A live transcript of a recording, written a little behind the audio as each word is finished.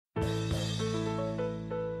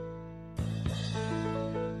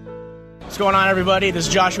What's going on, everybody? This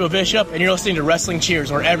is Joshua Bishop, and you're listening to Wrestling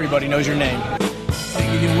Cheers, where everybody knows your name.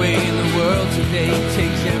 Making your way in the world today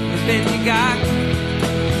takes everything you got.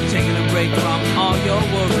 Taking a break from all your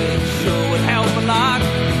worries sure would help a lot.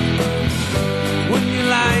 Wouldn't you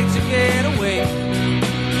like to get away?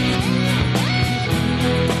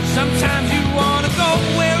 Sometimes you want to go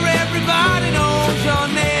where everybody knows your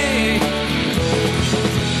name,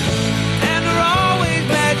 and they're always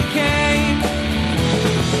glad you came.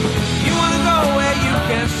 You want to go where you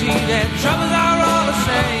can see that troubles are all the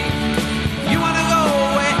same. You want to go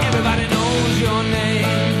where everybody knows your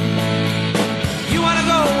name. You want to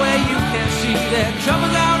go where you can see that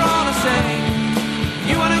troubles are all the same.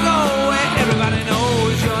 You want to go where everybody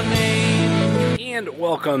knows your name. And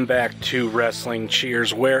welcome back to Wrestling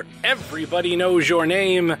Cheers, where everybody knows your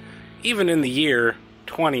name, even in the year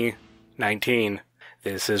 2019.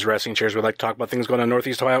 This is Wrestling Cheers. We like to talk about things going on in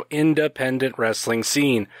Northeast Ohio independent wrestling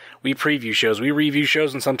scene. We preview shows, we review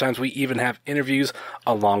shows, and sometimes we even have interviews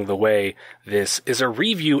along the way. This is a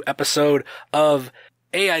review episode of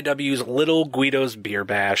AIW's Little Guido's Beer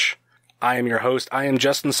Bash. I am your host. I am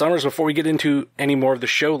Justin Summers. Before we get into any more of the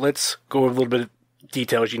show, let's go over a little bit of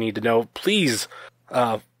details you need to know. Please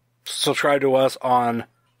subscribe to us on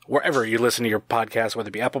wherever you listen to your podcast, whether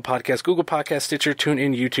it be Apple Podcasts, Google Podcasts, Stitcher,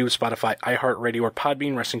 TuneIn, YouTube, Spotify, iHeartRadio, or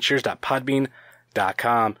Podbean,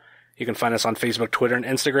 WrestlingCheers.podbean.com. You can find us on Facebook, Twitter, and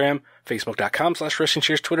Instagram,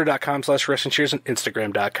 Facebook.com/WrestlingCheers, Twitter.com/WrestlingCheers, and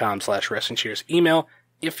Instagram.com/WrestlingCheers. Email,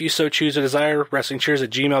 if you so choose or desire,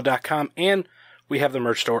 WrestlingCheers@gmail.com, and we have the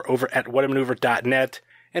merch store over at whatamaneuver.net.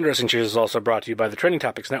 And Wrestling Cheers is also brought to you by the Trending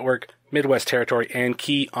Topics Network, Midwest Territory, and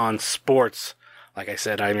Key on Sports. Like I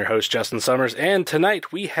said, I'm your host, Justin Summers, and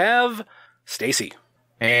tonight we have Stacy.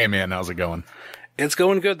 Hey, man, how's it going? It's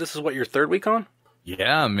going good. This is what, your third week on?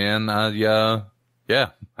 Yeah, man. Yeah,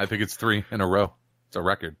 I think it's 3 in a row. It's a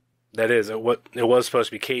record. That is. It was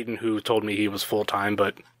supposed to be Caden who told me he was full-time,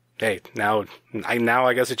 but hey, now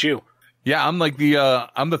I guess it's you. Yeah, I'm like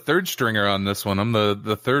I'm the third stringer on this one. I'm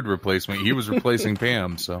the third replacement. He was replacing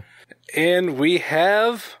Pam, so. And we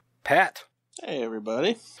have Pat. Hey,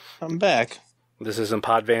 everybody. I'm back. This isn't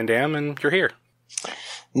Pod Van Dam, and you're here.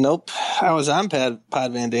 Nope. I was on Pod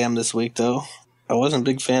Van Dam this week, though. I wasn't a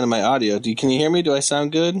big fan of my audio. Can you hear me? Do I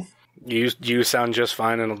sound good? You sound just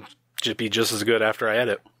fine, and it'll just be just as good after I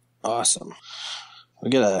edit. Awesome. I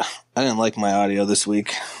didn't like my audio this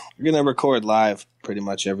week. We're going to record live pretty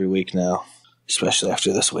much every week now, especially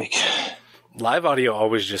after this week. Live audio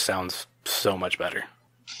always just sounds so much better.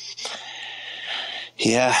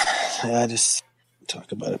 Yeah, I just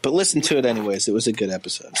talk about it. But listen to it anyways. It was a good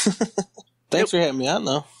episode. Thanks for having me on,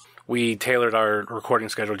 though. We tailored our recording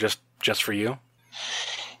schedule just for you.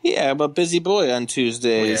 Yeah, I'm a busy boy on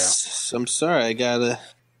Tuesdays. Yeah. So I'm sorry. I gotta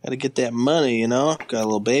get that money, you know? Got a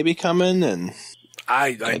little baby coming, and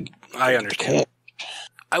I understand.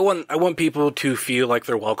 I want people to feel like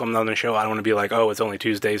they're welcome on the show. I don't want to be like, oh, it's only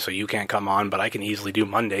Tuesdays, so you can't come on, but I can easily do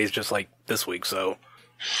Mondays just like this week, so.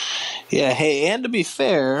 Yeah, hey, and to be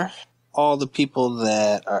fair, all the people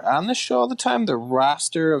that are on the show all the time, the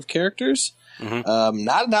roster of characters, not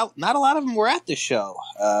a lot of them were at the show.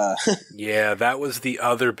 Yeah, that was the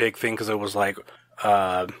other big thing, because it was like,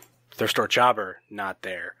 Thirst Jobber, not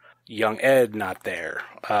there. Young Ed, not there.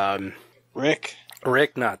 Rick,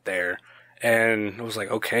 not there. And it was like,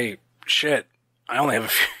 okay, shit, I only have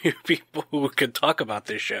a few people who could talk about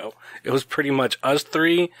this show. It was pretty much us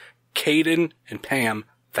three, Caden, and Pam.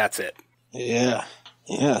 That's it. Yeah,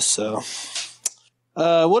 so.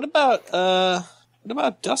 What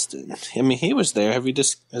about Dustin? I mean, he was there.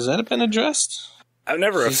 Has that been addressed? I've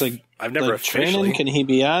never officially. Training. Can he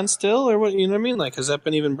be on still, or what? You know what I mean? Like, has that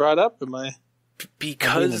been even brought up? Am I being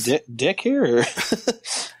a dick here? Or?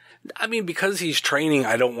 I mean, because he's training,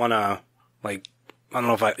 I don't want to, like, I don't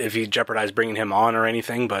know if he jeopardized bringing him on or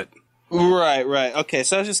anything, but. Right. Okay,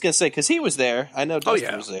 so I was just going to say, because he was there. I know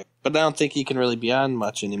Dustin was there. But I don't think he can really be on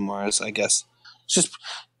much anymore, I guess. It's just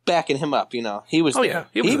backing him up, you know. He was there.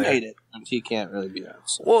 Yeah, he made it. And he can't really be on.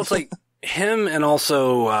 So. Well, it's like him and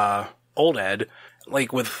also old Ed.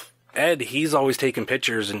 Like, with Ed, he's always taking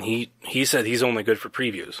pictures, and he said he's only good for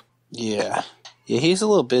previews. Yeah, he's a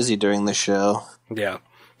little busy during the show. Yeah.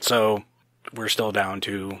 So, we're still down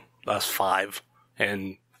to us 5.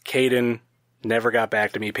 And Caden never got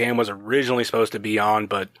back to me. Pam was originally supposed to be on,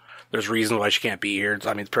 but there's reasons why she can't be here.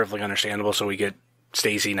 I mean, it's perfectly understandable, so we get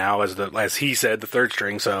Stacy now as he said, the third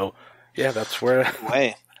string. So, yeah, that's where...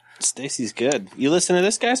 Wait, Stacy's good. You listen to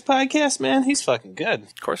this guy's podcast, man? He's fucking good.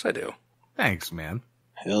 Of course I do. Thanks, man.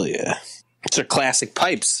 Hell yeah. It's our classic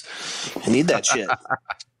pipes. I need that shit.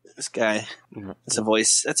 This guy, that's a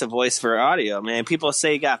voice. That's a voice for audio, man. People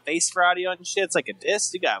say you got face for audio and shit. It's like a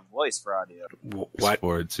disc. You got a voice for audio. Why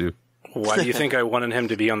too? Why do you think I wanted him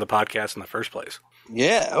to be on the podcast in the first place?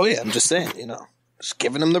 Yeah. Oh, yeah. I'm just saying, just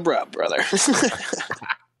giving him the rub, brother.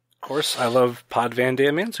 Of course, I love Pod Van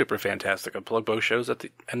Dam and Super Fantastic. I plug both shows at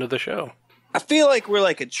the end of the show. I feel like we're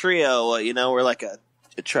like a trio, we're like a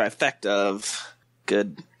trifecta of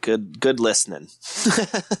good listening.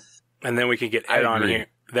 And then we can get Ed on here.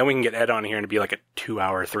 Then we can get Ed on here and it'd be like a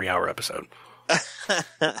 2-hour, 3-hour episode.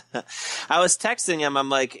 I was texting him. I'm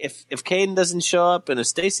like, if Caden doesn't show up and if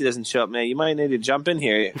Stacy doesn't show up, man, you might need to jump in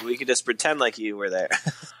here. We could just pretend like you were there.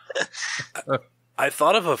 I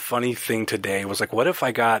thought of a funny thing today. Was like, what if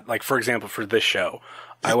I got, like, for example, for this show,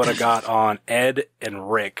 I would have got on Ed and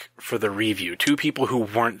Rick for the review, 2 people who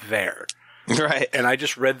weren't there. Right. And I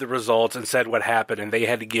just read the results and said what happened, and they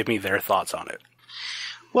had to give me their thoughts on it.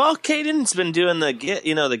 Well, Caden's been doing the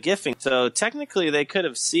gifting, so technically they could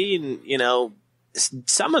have seen,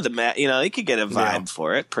 some of the they could get a vibe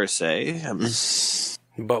for it per se.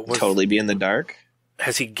 But totally be in the dark.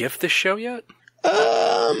 Has he gift this show yet?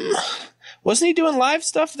 Wasn't he doing live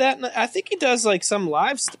stuff I think he does like some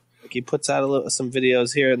live stuff. Like he puts out some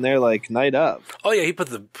videos here and there, like night up. Oh yeah, he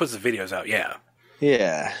puts the videos out. Yeah.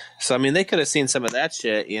 Yeah. So I mean, they could have seen some of that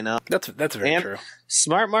shit. That's very true.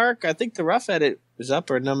 Smart Mark, I think the rough edit is up,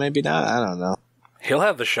 or no, maybe not. I don't know. He'll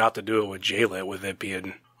have the shot to do it with J-Lit, with it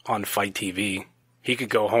being on Fight TV. He could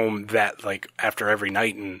go home after every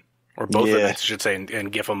night or both of it, I should say,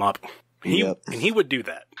 and gif them up. And he would do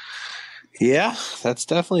that. Yeah, that's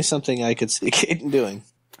definitely something I could see Caden doing.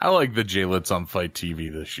 I like the J-Lits on Fight TV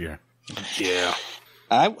this year. Yeah.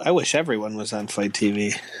 I wish everyone was on Fight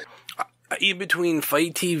TV. In between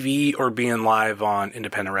Fight TV or being live on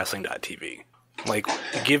independentwrestling.tv. Like,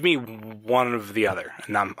 give me one of the other,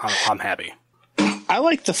 and I'm happy. I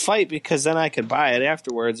like the Fight because then I could buy it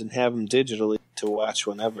afterwards and have them digitally to watch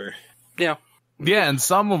whenever. Yeah. Yeah, and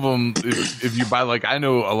some of them, if you buy, like, I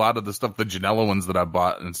know a lot of the stuff, the Janela ones that I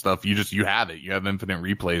bought and stuff, you have it. You have infinite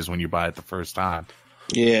replays when you buy it the first time.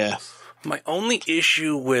 Yeah. My only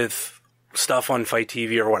issue with stuff on Fight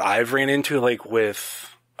TV, or what I've ran into, like with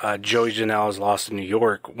Joey Janela's Lost in New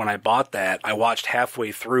York, when I bought that, I watched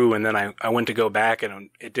halfway through, and then I went to go back, and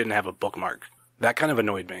it didn't have a bookmark. That kind of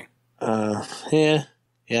annoyed me. Yeah.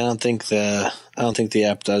 I don't think the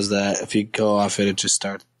app does that. If you go off it just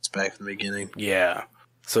starts back from the beginning. Yeah.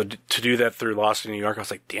 So to do that through Lost in New York, I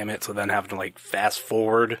was like, damn it. So then having to like fast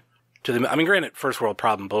forward to the, I mean, granted, first world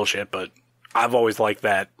problem bullshit, but I've always liked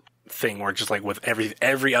that thing where just like with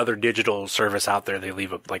every other digital service out there, they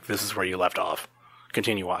leave like, this is where you left off.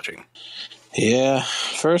 Continue watching. Yeah.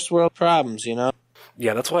 First world problems,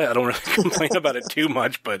 Yeah, that's why I don't really complain about it too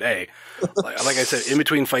much, but hey, like I said, in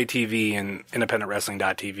between Fight TV and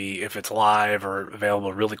independentwrestling.tv, if it's live or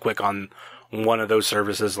available really quick on one of those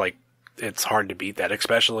services, like, it's hard to beat that,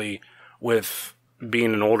 especially with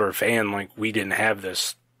being an older fan. Like, we didn't have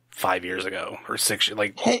this 5 years ago or 6 years,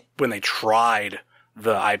 like, when they tried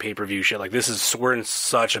the iPay-per-view shit. Like, we're in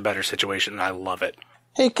such a better situation, and I love it.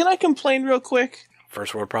 Hey, can I complain real quick?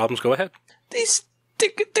 First world problems, go ahead.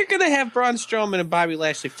 They're gonna have Braun Strowman and Bobby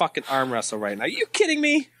Lashley fucking arm wrestle right now. Are you kidding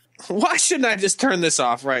me? Why shouldn't I just turn this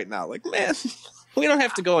off right now? Like, man, we don't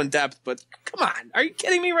have to go in depth, but come on. Are you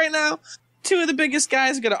kidding me right now? 2 of the biggest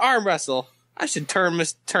guys are gonna arm wrestle. I should turn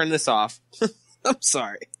this off. I'm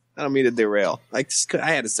sorry. I don't mean to derail. I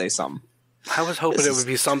had to say something. I was hoping it would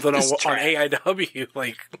be something on AIW,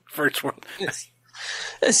 like, first world.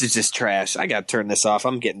 This is just trash. I gotta turn this off.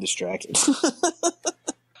 I'm getting distracted.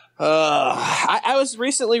 I was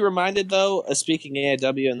recently reminded, though, speaking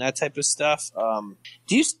AIW and that type of stuff,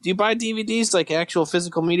 do you buy DVDs, like actual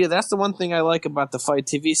physical media? That's the one thing I like about the Fight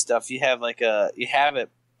TV stuff. You have it,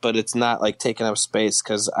 but it's not like taking up space.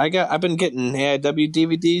 Because I've been getting AIW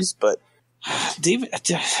DVDs, but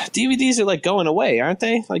DVDs are like going away, aren't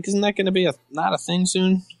they? Like, isn't that going to be not a thing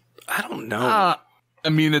soon? I don't know. I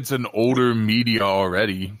mean, it's an older media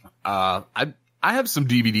already. I have some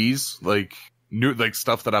DVDs, like new, like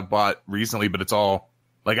stuff that I've bought recently, but it's all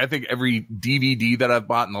like, I think every DVD that I've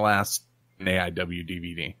bought in the last an AIW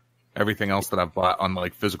DVD. Everything else that I've bought on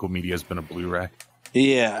like physical media has been a Blu-ray.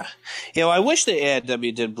 Yeah. I wish the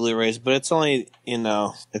AIW did Blu-rays, but it's only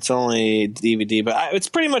DVD. But it's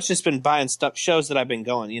pretty much just been buying shows that I've been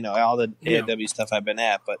going, all the AIW stuff I've been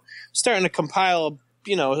at. But I'm starting to compile,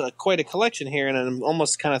 quite a collection here, and I'm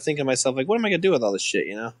almost kind of thinking to myself, like, what am I going to do with all this shit,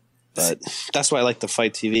 But that's why I like the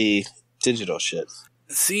Fight TV digital shit.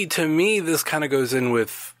 See, to me, this kind of goes in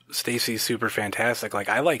with Stacy's Super Fantastic. Like,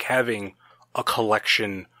 I like having a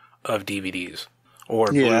collection of DVDs or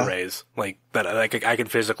Yeah. Blu-rays like that I can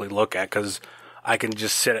physically look at because I can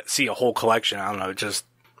just see a whole collection. I don't know,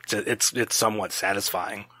 it's somewhat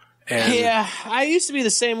satisfying. And Yeah, I used to be the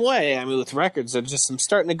same way. I mean, with records, I'm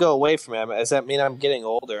starting to go away from it. Does that mean I'm getting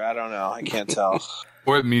older? I don't know. I can't tell.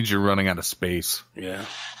 Or it means you're running out of space. yeah.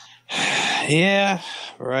 Yeah,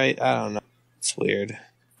 right. I don't know. It's weird.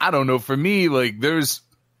 I don't know. For me, like,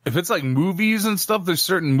 if it's like movies and stuff, there's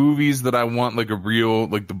certain movies that I want like a real,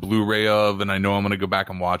 like the Blu-ray of, and I know I'm going to go back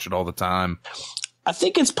and watch it all the time. I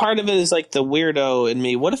think it's part of it is like the weirdo in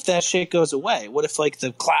me. What if that shit goes away? What if like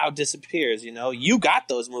the cloud disappears? You know, you got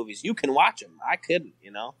those movies. You can watch them. I couldn't,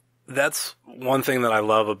 you know? That's one thing that I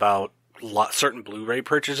love about certain Blu-ray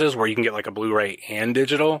purchases where you can get like a Blu-ray and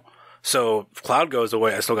digital. So if cloud goes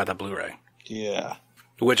away, I still got that Blu-ray. Yeah.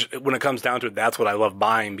 Which, when it comes down to it, that's what I love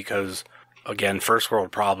buying because, again, first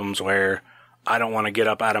world problems where I don't want to get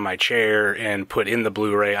up out of my chair and put in the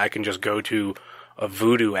Blu-ray. I can just go to a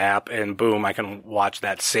Vudu app and boom, I can watch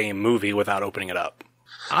that same movie without opening it up.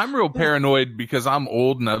 I'm real paranoid because I'm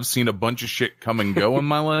old and I've seen a bunch of shit come and go in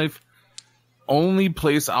my life. Only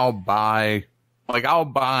place I'll buy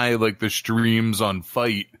like the streams on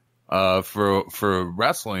Fight for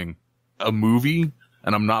wrestling, a movie,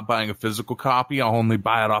 and I'm not buying a physical copy. I'll only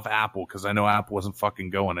buy it off Apple because I know Apple isn't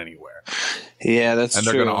fucking going anywhere. Yeah, that's and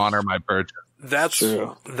true. they're going to honor my purchase. That's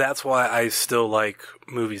true. That's why I still like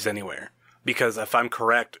Movies Anywhere. Because if I'm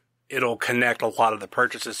correct, it'll connect a lot of the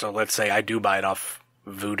purchases. So let's say I do buy it off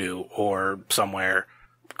Vudu or somewhere.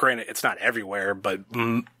 Granted, it's not everywhere, but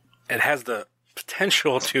it has the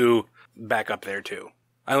potential to back up there too.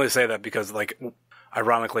 I only say that because, like,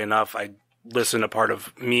 ironically enough, I listened to part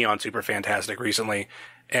of Me on Super Fantastic recently,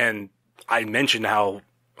 and I mentioned how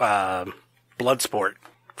Bloodsport,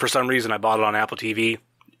 for some reason, I bought it on Apple TV.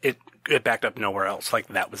 It backed up nowhere else. Like,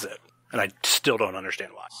 that was it. And I still don't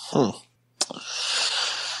understand why.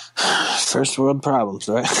 First world problems,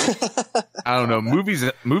 right? I don't know.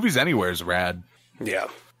 Movies Anywhere is rad. Yeah,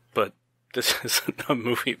 but this isn't a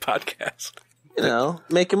movie podcast. You know,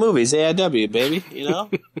 making movies, AIW, baby. You know,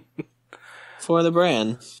 for the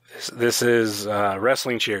brand. This is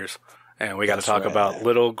Wrestling Cheers, and we got to talk about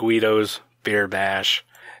Little Guido's Beer Bash.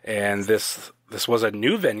 And this was a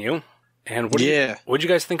new venue. And what'd you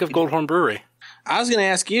guys think of Goldhorn Brewery? I was going to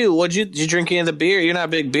ask you, did you drink any of the beer? You're not a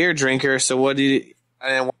big beer drinker, so you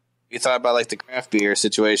thought about like the craft beer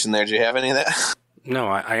situation there? Did you have any of that? No,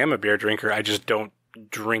 I am a beer drinker. I just don't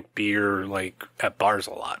drink beer like at bars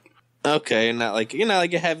a lot. Okay, you're not like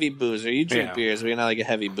a heavy boozer. You drink beers, but you're not like a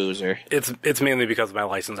heavy boozer. It's mainly because of my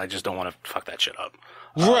license. I just don't want to fuck that shit up.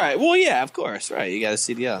 Right. Well, yeah, of course. Right. You got a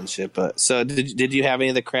CDL and shit. But so did you have any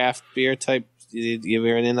of the craft beer type? Did you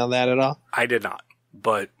hear anything of that at all? I did not,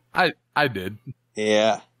 but I did.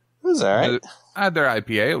 Yeah, it was all right. I had their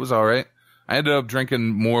IPA. It was all right. I ended up drinking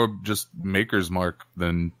more just Maker's Mark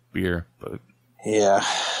than beer, but yeah.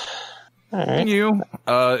 All right.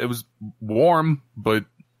 It was warm, but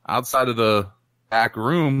outside of the back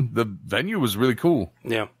room, the venue was really cool.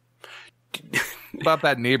 Yeah. About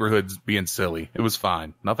that neighborhood being silly. It was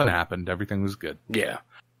fine. Nothing happened. Everything was good. Yeah.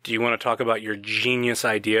 Do you want to talk about your genius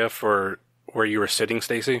idea for where you were sitting,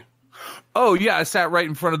 Stacy? Oh, yeah. I sat right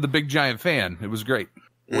in front of the big giant fan. It was great.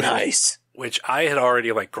 Nice. Which I had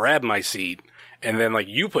already, like, grabbed my seat, and then, like,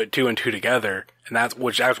 you put two and two together, and that's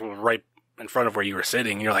was right in front of where you were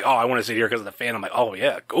sitting, and you're like, oh, I want to sit here because of the fan. I'm like, oh,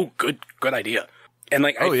 yeah. Oh, good idea. And,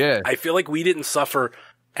 like, I feel like we didn't suffer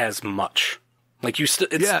as much. Like, you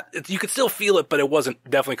could still feel it, but it wasn't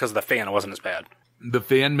definitely because of the fan. It wasn't as bad. The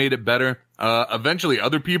fan made it better. Eventually,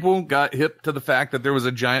 other people got hip to the fact that there was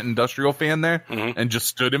a giant industrial fan there and just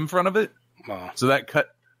stood in front of it. Wow. So that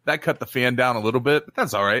cut the fan down a little bit, but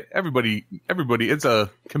that's all right. Everybody, it's a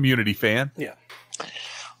community fan. Yeah. I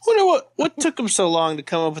wonder what took them so long to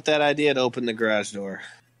come up with that idea to open the garage door.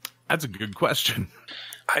 That's a good question.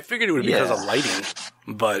 I figured it would be because of lighting,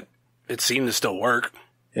 but it seemed to still work.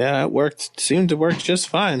 Yeah, it worked. Seemed to work just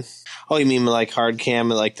fine. Oh, you mean like hard cam,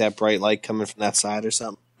 like that bright light coming from that side or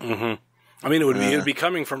something? Mm-hmm. I mean, it would be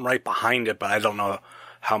coming from right behind it, but I don't know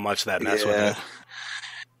how much that messed with it.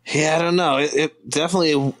 Yeah, I don't know. It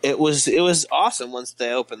definitely it was awesome once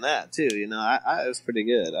they opened that too. You know, it was pretty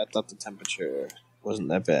good. I thought the temperature wasn't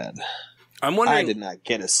that bad. I did not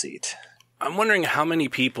get a seat. I'm wondering how many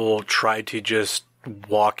people tried to just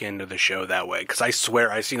walk into the show that way, because I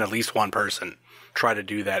swear I've seen at least one person try to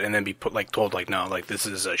do that and then be told no, like, this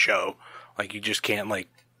is a show, like, you just can't, like,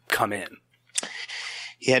 come in.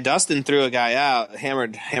 Yeah, Dustin threw a guy out.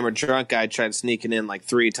 Hammered drunk guy tried sneaking in like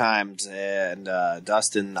 3 times, and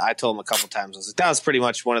Dustin, I told him a couple times, I was like, that was pretty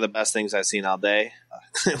much one of the best things I've seen all day.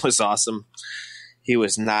 It was awesome. he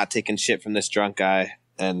was not taking shit from this drunk guy.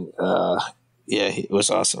 And, yeah, it was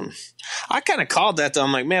awesome. I kind of called that, though.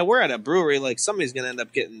 I'm like, man, we're at a brewery. Like, somebody's going to end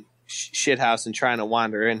up getting shithouse and trying to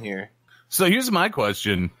wander in here. So here's my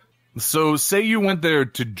question. So say you went there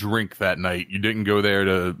to drink that night. You didn't go there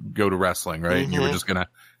to go to wrestling, right? Mm-hmm. You were just going to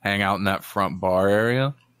hang out in that front bar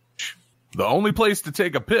area. The only place to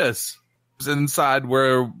take a piss was inside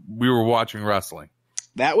where we were watching wrestling.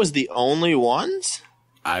 That was the only ones?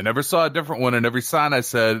 I never saw a different one, and every sign I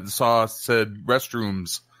said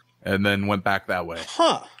restrooms, and then went back that way.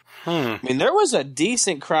 Huh. I mean, there was a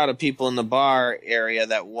decent crowd of people in the bar area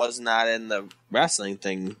that was not in the wrestling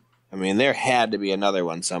thing. I mean, there had to be another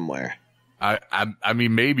one somewhere. I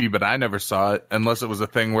mean, maybe, but I never saw it, unless it was a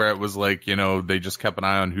thing where it was like, you know, they just kept an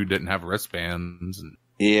eye on who didn't have wristbands. And...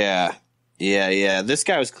 Yeah. This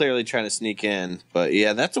guy was clearly trying to sneak in, but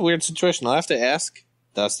yeah, that's a weird situation. I'll have to ask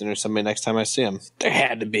Dustin or somebody next time I see him. There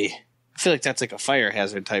had to be. I feel like that's like a fire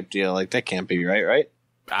hazard type deal. Like, that can't be right?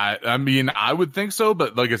 I mean, I would think so,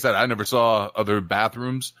 but like I said, I never saw other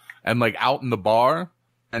bathrooms. And like out in the bar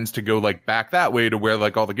tends to go like back that way to where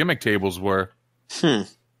like all the gimmick tables were.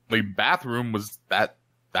 The bathroom was that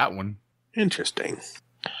one. Interesting.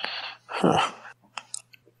 Huh.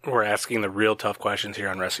 We're asking the real tough questions here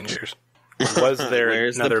on Wrestling Cheers. Was there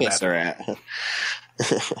Where's another the pisser bathroom?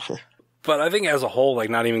 at? But I think as a whole, like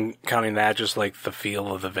not even counting that, just like the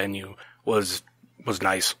feel of the venue was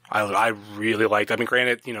nice. I really liked. I mean,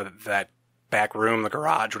 granted, you know, that back room, the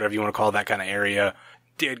garage, whatever you want to call that kind of area,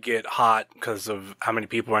 did get hot because of how many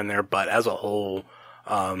people are in there. But as a whole,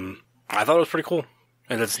 I thought it was pretty cool,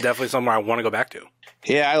 and it's definitely somewhere I want to go back to.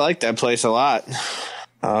 Yeah, I like that place a lot.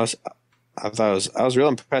 I was real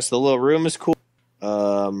impressed. The little room is cool.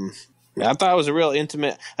 I thought it was a real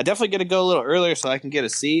intimate. I definitely got to go a little earlier so I can get a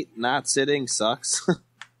seat. Not sitting sucks.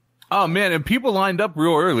 Oh man, and people lined up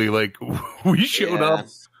real early. Like we showed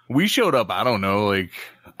up. I don't know, like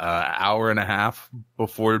hour and a half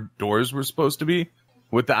before doors were supposed to be,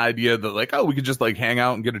 with the idea that like, oh, we could just like hang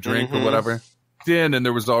out and get a drink or whatever. And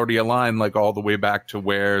there was already a line like all the way back to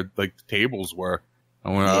where like the tables were.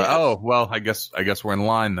 And we're like, oh well, I guess we're in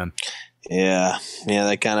line then. Yeah,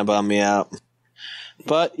 that kind of bummed me out.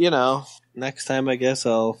 But you know, next time I guess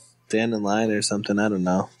I'll stand in line or something. I don't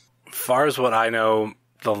know. As far as what I know,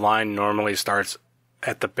 the line normally starts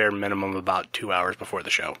at the bare minimum about 2 hours before the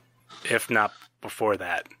show, if not before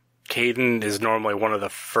that. Caden is normally one of the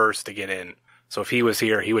first to get in, so if he was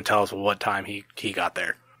here, he would tell us what time he got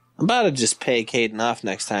there. I'm about to just pay Caden off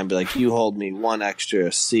next time. Be like, you hold me one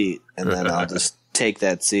extra seat, and then I'll just take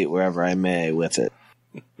that seat wherever I may with it.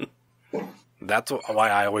 That's why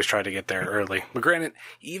I always try to get there early. But granted,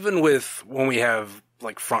 even with when we have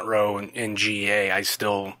like front row in GA, I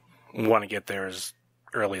still want to get there as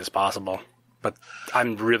early as possible. But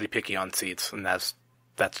I'm really picky on seats, and that's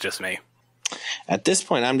just me. At this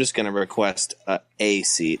point, I'm just going to request a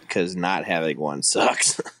seat because not having one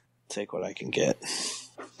sucks. Take what I can get.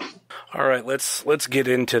 All right, let's get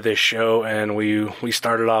into this show, and we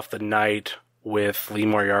started off the night with Lee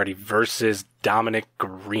Moriarty versus Dominic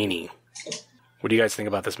Garrini. What do you guys think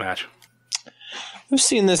about this match? We've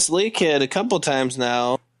seen this Lee kid a couple times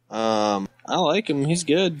now. I like him. He's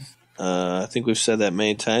good. I think we've said that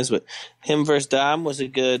many times, but him versus Dom was a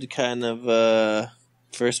good kind of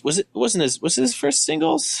first. Was his first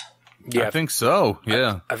singles? Yeah, I think so.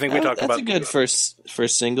 Yeah, I think we talked about that's a good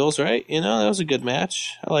first singles, right? You know, that was a good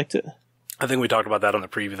match. I liked it. I think we talked about that on the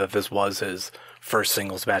preview, that this was his first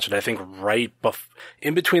singles match, and I think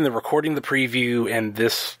in between the recording the preview and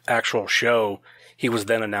this actual show, he was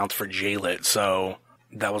then announced for J-Lit, so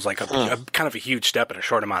that was like a kind of a huge step in a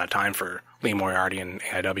short amount of time for Lee Moriarty and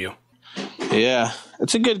AIW. Yeah,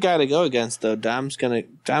 it's a good guy to go against, though. Dom's gonna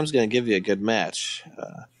give you a good match.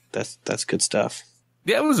 That's good stuff.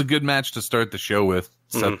 Yeah, it was a good match to start the show with.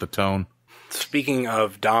 Set the tone. Speaking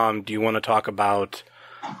of Dom, do you want to talk about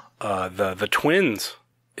the twins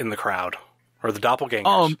in the crowd, or the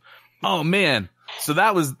doppelgangers? Oh man! So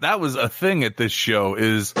that was a thing at this show.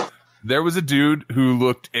 Is there was a dude who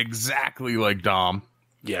looked exactly like Dom.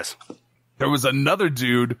 Yes. There was another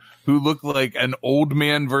dude who looked like an old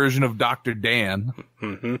man version of Dr. Dan.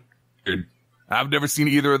 Mm-hmm. I've never seen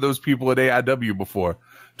either of those people at AIW before.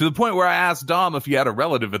 To the point where I asked Dom if he had a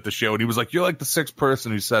relative at the show, and he was like, "You're like the sixth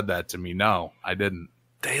person who said that to me." No, I didn't.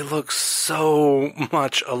 They look so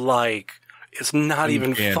much alike. It's not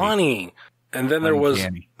even funny. And then there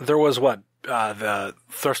was what the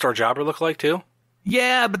thrift store jobber looked like too.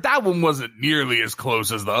 Yeah, but that one wasn't nearly as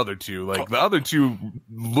close as the other two. Like the other two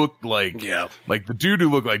looked like like the dude who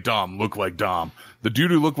looked like Dom looked like Dom. The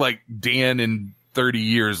dude who looked like Dan in 30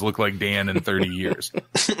 years looked like Dan in 30 years.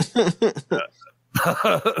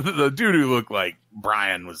 The dude who looked like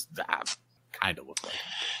Brian was kind of looked like him.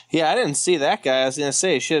 Yeah, I didn't see that guy. I was gonna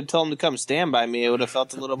say, should have told him to come stand by me. It would have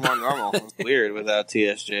felt a little more normal. It was weird without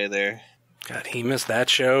TSJ there. God, he missed that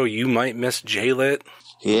show. You might miss J-Lit.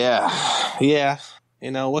 Yeah.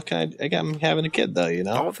 You know what can I got him having a kid though. You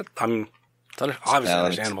know, It's obviously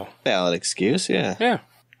understandable. Valid excuse. Yeah. Yeah,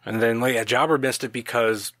 and then Jobber missed it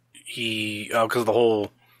because because of the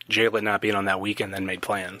whole J-Lit not being on that weekend, then made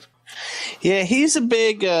plans. Yeah, he's a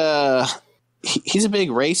big he's a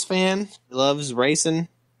big race fan. He loves racing.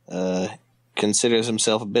 Considers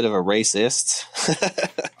himself a bit of a racist.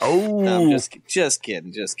 Oh, No, I'm just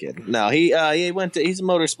kidding. No, he's a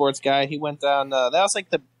motorsports guy. He went down. That was like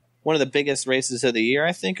one of the biggest races of the year,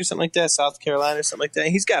 I think, or something like that. South Carolina or something like that.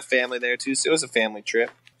 He's got family there too, so it was a family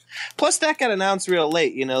trip. Plus, that got announced real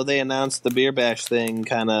late. You know, they announced the beer bash thing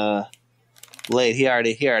kind of late. He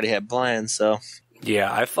already had plans. So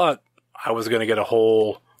Yeah, I thought I was gonna get a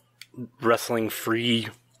whole wrestling free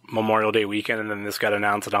Memorial Day weekend, and then this got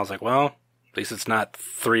announced, and I was like, well, at least it's not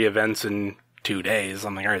 3 events in 2 days.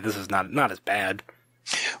 I'm like, all right, this is not as bad.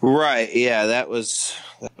 right, yeah, that was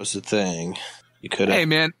the thing. You could have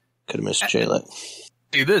missed J-Lit.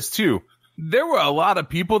 Say this too. There were a lot of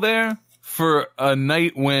people there for a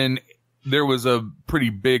night when there was a pretty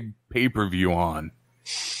big pay-per-view on.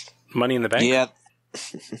 Money in the Bank? Yeah.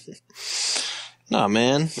 No,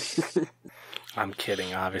 man. I'm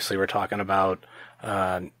kidding. Obviously, we're talking about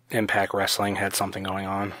Impact Wrestling had something going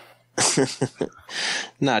on.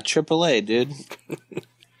 Not AAA, dude.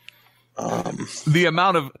 The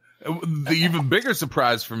amount of the even bigger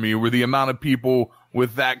surprise for me were the amount of people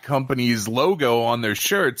with that company's logo on their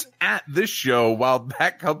shirts at this show while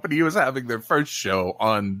that company was having their first show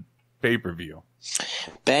on pay-per-view.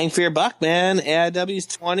 Bang for your buck, man. AIW's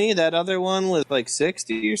 20. That other one was like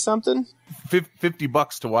 60 or something.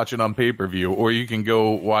 $50 to watch it on pay-per-view, or you can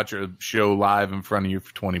go watch a show live in front of you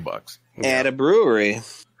for $20. At a brewery.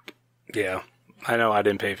 Yeah, I know. I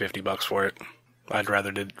didn't pay $50 for it. I'd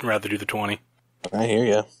rather do the 20. I hear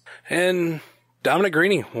you. And Dominic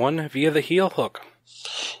Greeny won via the heel hook.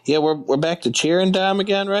 Yeah, we're back to cheering Dom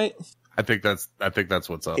again, right? I think that's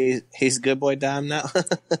what's up. He's good boy Dom now.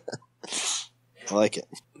 I like it.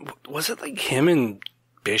 Was it like him and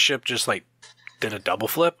Bishop just like did a double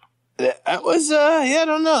flip? That was I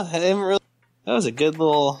don't know. I didn't really. That was a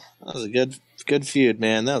good feud,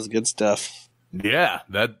 man. That was good stuff. Yeah,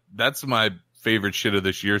 that's my favorite shit of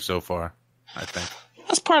this year so far, I think.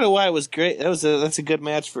 That's part of why it was great. That's a good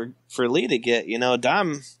match for Lee to get. You know,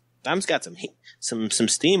 Dom's got some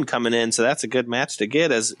steam coming in, so that's a good match to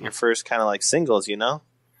get as your first kind of like singles. You know.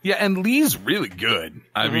 Yeah, and Lee's really good.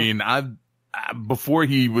 I mean, before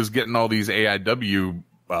he was getting all these AIW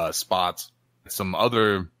spots, some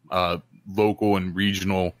other local and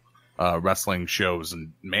regional wrestling shows,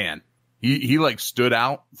 and man, he like stood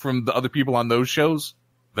out from the other people on those shows.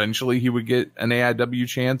 Eventually, he would get an AIW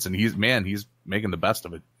chance, and he's making the best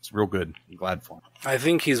of it. It's real good. I'm glad for him. I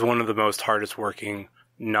think he's one of the most hardest working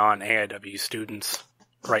non-AIW students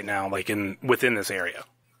right now, like within this area.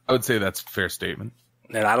 I would say that's a fair statement.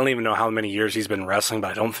 And I don't even know how many years he's been wrestling,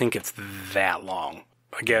 but I don't think it's that long.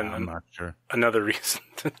 Again, I'm not sure. Another reason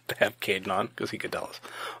to have Caden on, because he could tell us.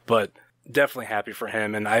 But definitely happy for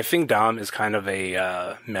him. And I think Dom is kind of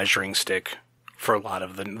a measuring stick for a lot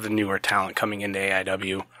of the newer talent coming into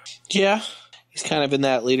AIW. Yeah, he's kind of in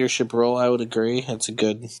that leadership role. I would agree. That's a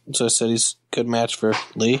good. So I said he's a good match for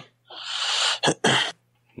Lee.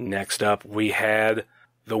 Next up, we had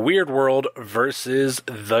the Weird World versus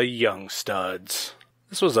the Young Studs.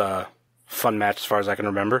 This was a fun match as far as I can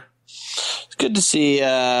remember. It's good to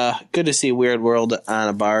see Weird World on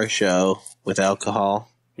a bar show with alcohol.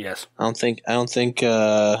 Yes. I don't think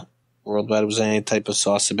Worldwide was any type of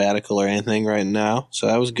sauce sabbatical or anything right now, so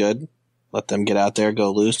that was good. Let them get out there,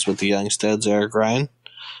 go loose with the Young Studs, Eric Ryan,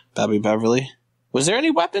 Bobby Beverly. Was there any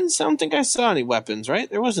weapons? I don't think I saw any weapons,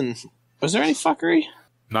 right? Was there any fuckery?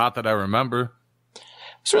 Not that I remember. I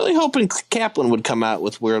was really hoping Kaplan would come out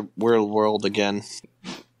with Weird World again.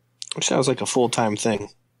 Which sounds like a full-time thing.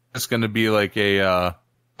 It's going to be like a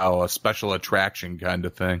special attraction kind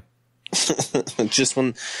of thing. just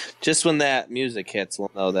when that music hits,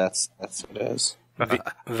 we'll know that's what it is.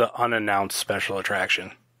 The unannounced special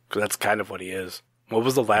attraction. 'Cause that's kind of what he is. What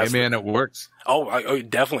was the last? Hey man, it works. Oh, it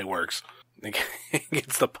definitely works. It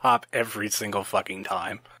gets the pop every single fucking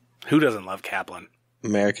time. Who doesn't love Kaplan?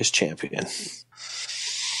 America's champion. This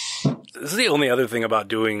is the only other thing about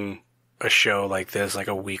doing a show like this, like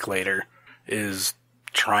a week later, is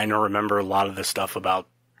trying to remember a lot of the stuff about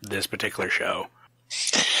this particular show.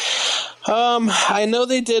 I know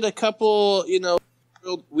they did a couple,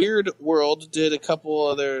 Weird World did a couple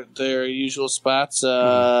of their usual spots.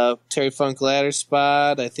 Terry Funk ladder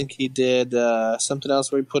spot. I think he did something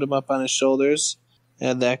else where he put him up on his shoulders.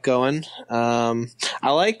 Had that going. I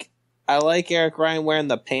like Eric Ryan wearing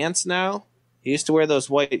the pants now. He used to wear those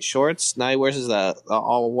white shorts. Now he wears the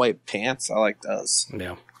all white pants. I like those.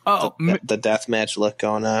 Yeah. Oh, the deathmatch look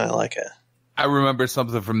going on. I like it. I remember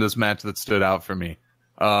something from this match that stood out for me.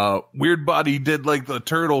 Weird Body did like the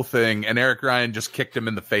turtle thing, and Eric Ryan just kicked him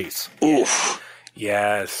in the face. Oof.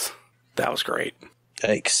 Yes. That was great.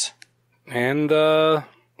 Yikes. And the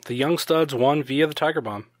Young Studs won via the Tiger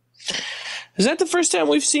Bomb. Is that the first time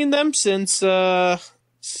we've seen them since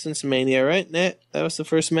Mania, right, Nat? That was the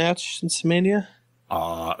first match since Mania?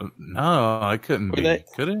 No, I couldn't be.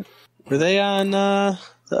 Could it? Were they on the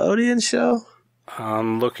Odeon show?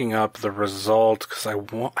 I'm looking up the result because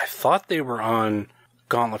I thought they were on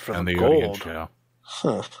Gauntlet for the Gold. Show.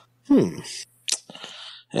 Huh. I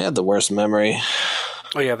had the worst memory.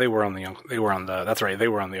 Oh yeah, they were on the. That's right, they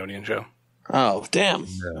were on the Odeon show. Oh damn,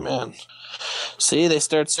 man! See, they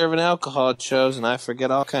start serving alcohol at shows, and I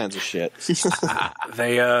forget all kinds of shit.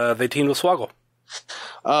 They teamed with Swoggle.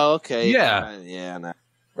 Oh okay, yeah, no,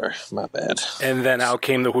 my bad. And then out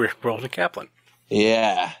came the Weird World and Kaplan.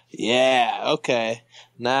 Yeah, okay.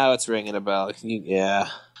 Now it's ringing a bell. Yeah,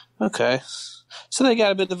 okay. So they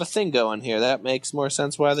got a bit of a thing going here. That makes more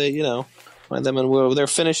sense why they, why them and Will, they're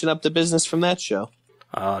finishing up the business from that show.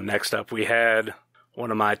 Next up, we had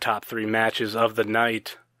one of my top 3 matches of the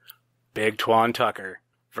night. Big Twan Tucker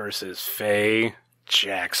versus Faye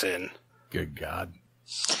Jackson. Good God.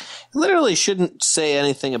 Literally shouldn't say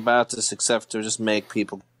anything about this except to just make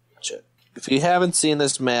people watch it. If you haven't seen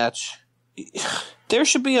this match, there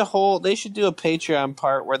should be they should do a Patreon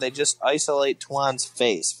part where they just isolate Twan's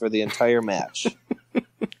face for the entire match.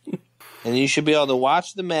 And you should be able to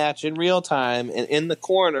watch the match in real time, and in the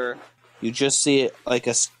corner, you just see it like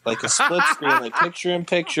a split screen, like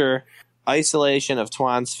picture-in-picture isolation of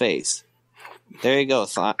Twan's face. There you go,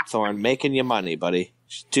 Thorne, making you money, buddy.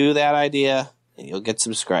 Just do that idea, and you'll get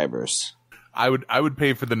subscribers. I would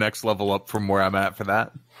pay for the next level up from where I'm at for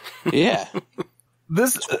that. Yeah.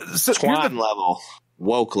 This Twan level,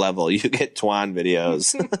 woke level. You get Twan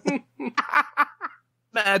videos.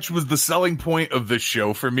 Match was the selling point of this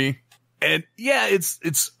show for me, and yeah,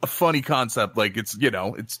 it's a funny concept. Like it's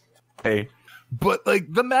hey, but like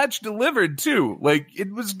the match delivered too. Like it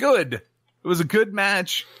was good. It was a good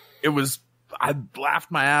match. I laughed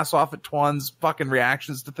my ass off at Twan's fucking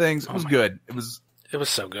reactions to things. It was good. It was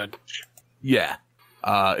so good. Yeah,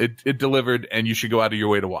 it delivered, and you should go out of your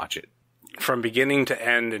way to watch it. From beginning to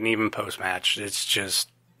end and even post-match,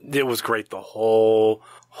 it was great the whole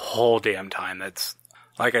damn time. That's,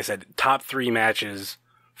 like I said, top 3 matches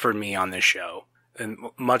for me on this show. And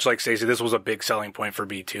much like Stacy, this was a big selling point for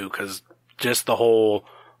me too, because just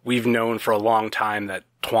we've known for a long time that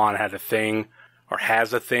Twan had a thing, or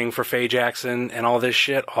has a thing for Faye Jackson and all this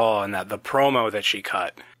shit. Oh, and the promo that she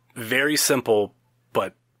cut. Very simple,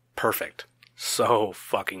 but perfect. So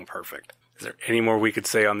fucking perfect. Is there any more we could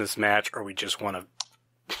say on this match, or we just want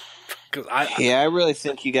to? I really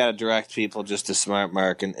think you got to direct people just to Smart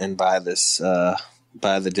Mark and buy this,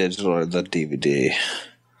 buy the digital or the DVD.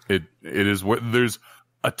 It is worth. There's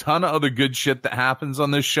a ton of other good shit that happens on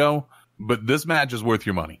this show, but this match is worth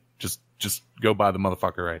your money. Just go buy the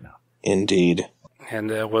motherfucker right now. Indeed. And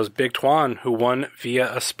it was Big Twan who won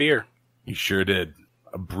via a spear. He sure did.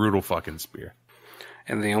 A brutal fucking spear.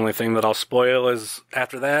 And the only thing that I'll spoil is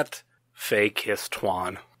after that, Faye kissed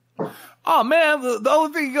Twan. Oh man, the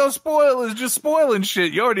only thing you go spoil is just spoiling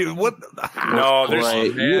shit. You already what? No, there's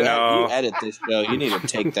right. You edit this show. You need to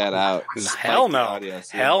take that out. Hell no.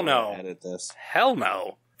 Hell no. Edit this. Hell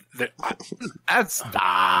no. That's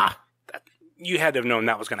you had to have known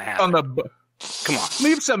that was going to happen. Come on.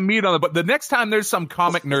 Leave some meat on the next time there's some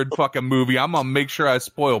comic nerd fucking movie, I'm gonna make sure I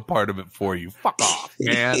spoil part of it for you. Fuck off,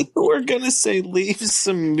 man. We're gonna say leave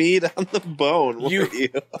some meat on the bone, weren't you?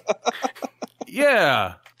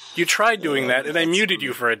 Yeah. You tried doing that, and I muted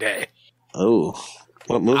you for a day. Oh.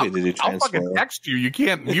 What movie did you try? I'll fucking text you. You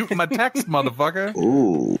can't mute my text, motherfucker.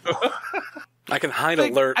 Ooh. I can hide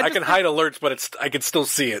alert. I can hide alerts, but I can still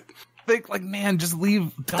see it. Think like, man, just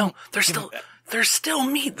leave. Don't. There's still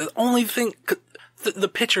meat. The only thing, the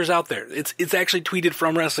picture's out there. It's actually tweeted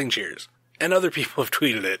from Wrestling Cheers, and other people have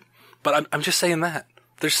tweeted it. But I'm just saying that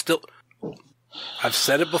there's still. I've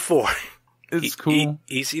said it before. It's cool.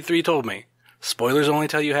 EC3 told me spoilers only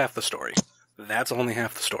tell you half the story. That's only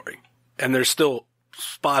half the story, and there's still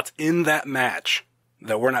spots in that match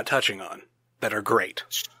that we're not touching on that are great,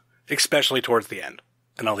 especially towards the end.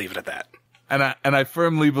 And I'll leave it at that. And I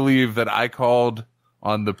firmly believe that I called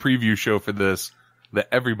on the preview show for this that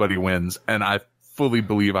everybody wins, and I fully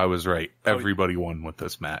believe I was right. Everybody won with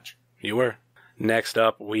this match. You were. Next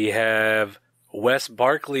up, we have Wes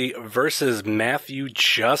Barkley versus Matthew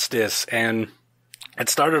Justice, and it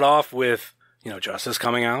started off with, Justice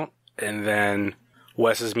coming out, and then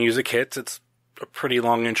Wes's music hits. It's a pretty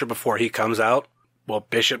long intro before he comes out. Well,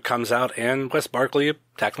 Bishop comes out, and Wes Barkley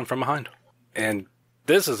attacks him from behind. And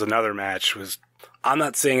this is another match. I'm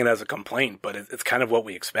not saying it as a complaint, but it's kind of what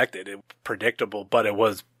we expected. It was predictable, but it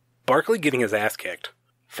was Barkley getting his ass kicked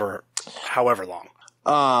for however long.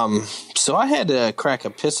 So I had to crack a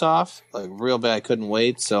piss off, like real bad. I couldn't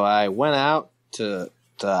wait. So I went out to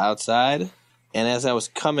outside, and as I was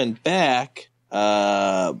coming back,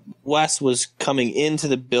 Wes was coming into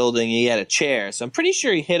the building. He had a chair, so I'm pretty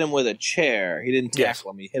sure he hit him with a chair. He didn't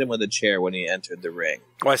tackle him. He hit him with a chair when he entered the ring.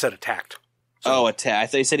 Well, I said attacked. So. Attack. I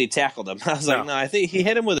thought he said he tackled him. I was like, no, I think he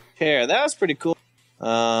hit him with a chair. That was pretty cool.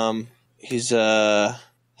 That was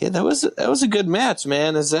a good match,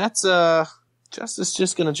 man. Justice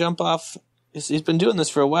just gonna jump off? He's been doing this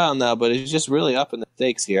for a while now, but he's just really upping the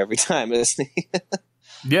stakes here every time, isn't he?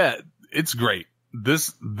 Yeah, it's great.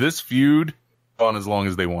 This feud on as long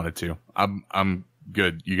as they wanted to. I'm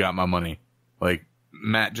good. You got my money. Like,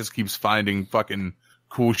 Matt just keeps finding fucking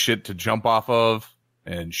cool shit to jump off of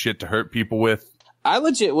and shit to hurt people with. I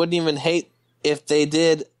legit wouldn't even hate if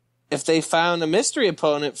they found a mystery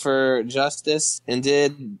opponent for Justice and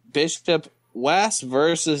did Bishop Wes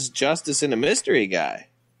versus Justice and a mystery guy.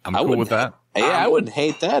 I'm cool with that. Yeah, I wouldn't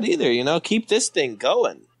hate that either. Keep this thing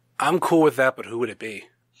going. I'm cool with that, but who would it be?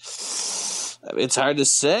 It's hard to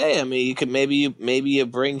say. I mean, you could maybe you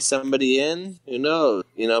bring somebody in. Who knows?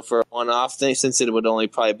 For a one-off thing, since it would only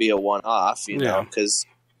probably be a one-off. Because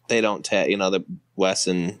they don't tag. The Wes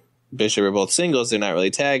and Bishop are both singles. They're not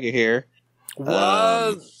really tagging here.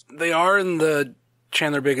 Well, they are in the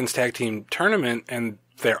Chandler Biggins tag team tournament, and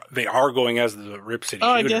they are going as the Rip City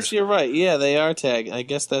Shooters. I guess you're right. Yeah, they are tag. I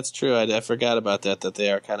guess that's true. I forgot about that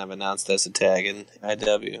they are kind of announced as a tag in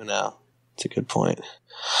IW now. It's a good point.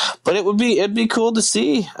 But it'd be cool to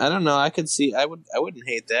see. I don't know. I wouldn't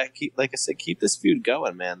hate that. Like I said, keep this feud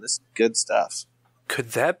going, man. This is good stuff.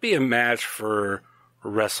 Could that be a match for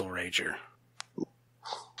Wrestle Rager?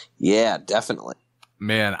 Yeah, definitely.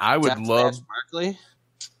 Man, I would love Barkley.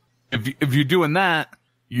 If you're doing that,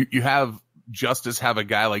 you have Justice have a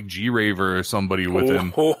guy like G-Raver or somebody with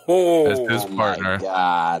him as his partner. My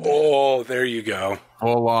God. Oh, there you go.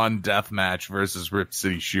 Full-on death match versus Rip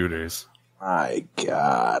City Shooters. My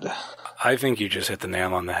God. I think you just hit the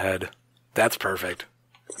nail on the head. That's perfect.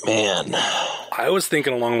 Man. I was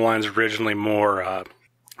thinking along the lines originally more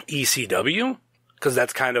ECW, because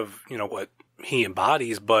that's kind of, what he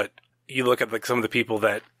embodies, but you look at some of the people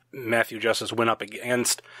that Matthew Justice went up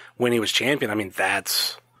against when he was champion. I mean,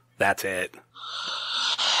 that's it.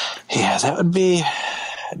 Yeah, that'd be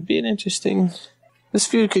an interesting. This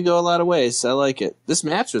feud could go a lot of ways. I like it. This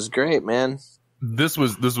match was great, man. This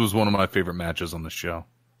was one of my favorite matches on the show.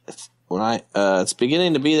 It's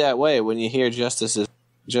beginning to be that way when you hear Justice's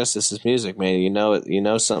music, man. You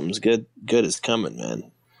know something's good is coming,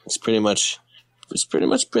 man. It's pretty much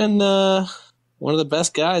been one of the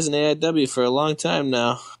best guys in AIW for a long time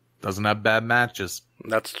now. Doesn't have bad matches.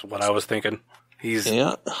 That's what I was thinking. He's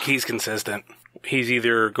consistent. He's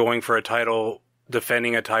either going for a title,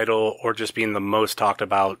 defending a title, or just being the most talked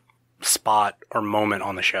about spot or moment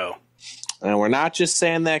on the show. And we're not just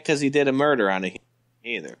saying that because he did a murder on it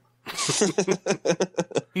either.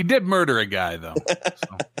 He did murder a guy, though.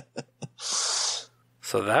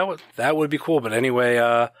 So that would be cool. But anyway,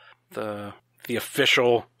 the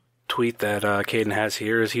official tweet that Caden has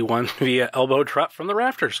here is he won via elbow drop from the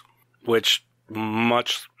rafters, which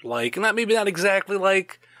much like, maybe not exactly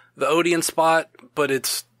like the Odeon spot, but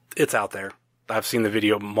it's out there. I've seen the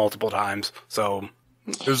video multiple times, so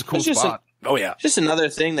it was a cool spot. Oh yeah, just another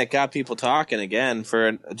thing that got people talking again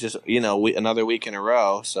for just another week in a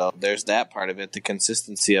row. So there's that part of it, the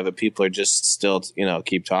consistency of it. People are just still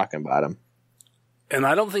keep talking about him. And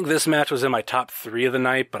I don't think this match was in my top 3 of the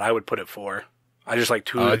night, but I would put it 4. I just like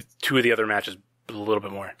two of the other matches a little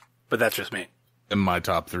bit more, but that's just me. In my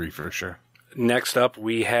top 3 for sure. Next up,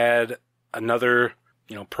 we had another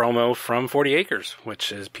promo from 40 Acres,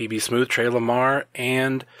 which is PB Smooth, Trey Lamar,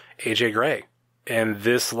 and AJ Gray. And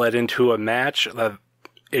this led into a match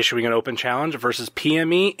issuing an open challenge versus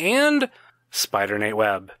PME and Spider Nate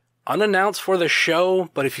Webb. Unannounced for the show,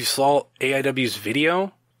 but if you saw AIW's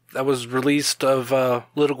video that was released of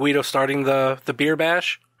Little Guido starting the beer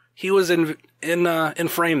bash, he was in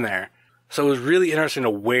frame there. So it was really interesting to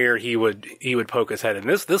where he would poke his head. And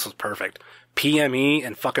this was perfect. PME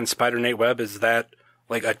and fucking Spider Nate Webb is that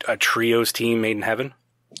Like a trios team made in heaven.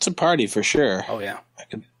 It's a party for sure. Oh yeah.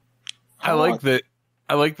 I like that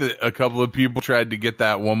a couple of people tried to get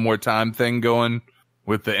that one more time thing going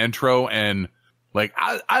with the intro, and like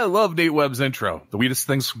I love Nate Webb's intro. The weirdest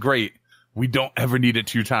thing's great. We don't ever need it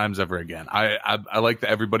 2 times ever again. I like that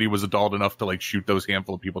everybody was adult enough to like shoot those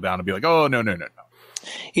handful of people down and be like, oh no.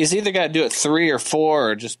 He's either got to do it 3 or 4,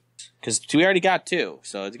 or just because we already got 2,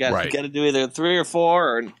 so it's got to do either 3 or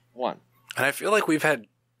 4 or 1. And I feel like we've had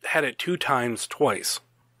it 2 times twice.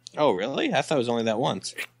 Oh, really? I thought it was only that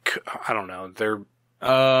once. I don't know. They're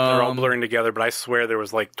all blurring together, but I swear there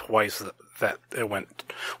was like twice that it went.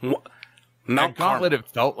 Mount Gauntlet, it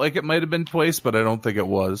felt like it might have been twice, but I don't think it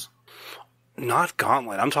was. Not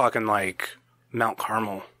Gauntlet. I'm talking like Mount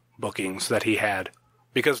Carmel bookings that he had.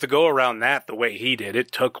 Because to go around that the way he did,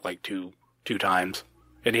 it took like two times.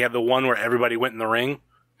 And he had the one where everybody went in the ring,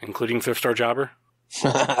 including Thrift Store Jobber.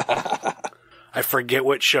 I forget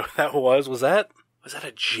what show that was. Was that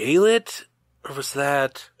a J-Lit? Or was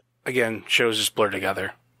that... Again, shows just blur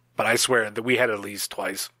together. But I swear that we had at least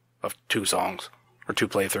twice of 2 songs. Or 2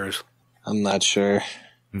 playthroughs. I'm not sure.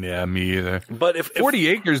 Yeah, me either. But if 40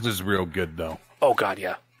 Acres is real good, though. Oh, God,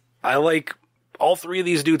 yeah. I like... All 3 of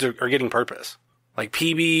these dudes are getting purpose. Like,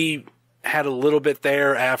 PB had a little bit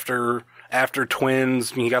there after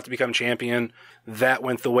Twins. He got to become champion. That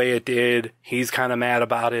went the way it did. He's kind of mad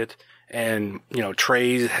about it. And,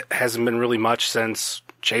 Trey hasn't been really much since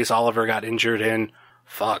Chase Oliver got injured. And,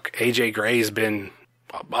 AJ Gray's been,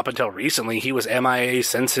 up until recently, he was MIA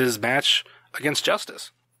since his match against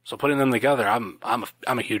Justice. So putting them together, I'm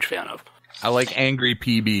a huge fan of. I like Angry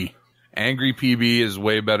PB. Angry PB is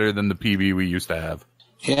way better than the PB we used to have.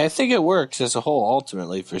 Yeah, I think it works as a whole,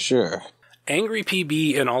 ultimately, for sure. Angry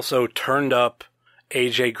PB and also turned up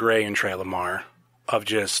AJ Gray and Trey Lamar of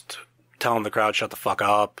just telling the crowd shut the fuck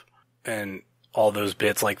up and all those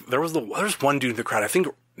bits. Like there was one dude in the crowd, I think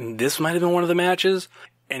this might have been one of the matches,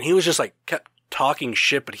 and he was just like kept talking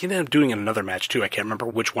shit, but he ended up doing it in another match too. I can't remember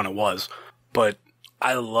which one it was, but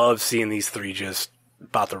I love seeing these 3 just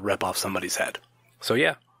about to rip off somebody's head. So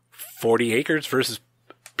yeah, 40 Acres versus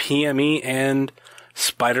PME and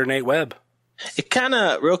Spider Nate Webb. It kind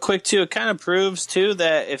of, real quick too, it kind of proves too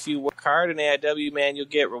that if you work hard in AIW, man, you'll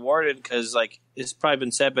get rewarded, because like it's probably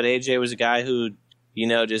been said, but AJ was a guy who,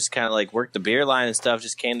 just kind of like worked the beer line and stuff,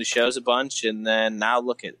 just came to shows a bunch, and then now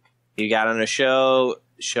look at, he got on a show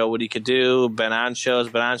what he could do, been on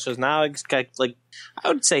shows. Now he's got, like, I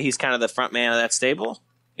would say he's kind of the front man of that stable,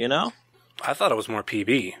 I thought it was more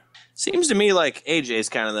PB. Seems to me like AJ's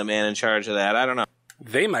kind of the man in charge of that. I don't know.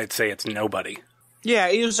 They might say it's nobody. Yeah,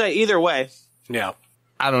 you say either way. Yeah.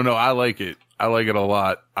 I don't know. I like it. I like it a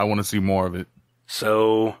lot. I want to see more of it.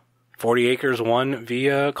 So, 40 Acres won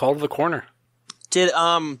via Call to the Corner. Did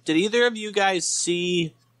either of you guys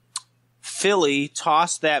see Philly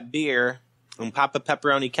toss that beer and Papa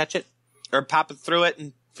Pepperoni catch it? Or Papa threw it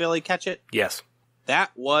and Philly catch it? Yes.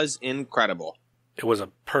 That was incredible. It was a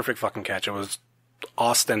perfect fucking catch. It was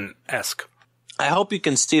Austin-esque. I hope you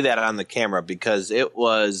can see that on the camera, because that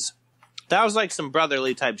was like some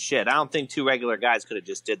brotherly type shit. I don't think 2 regular guys could have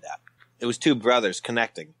just did that. It was 2 brothers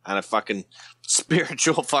connecting on a fucking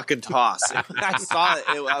spiritual fucking toss. I saw it.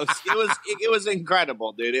 It was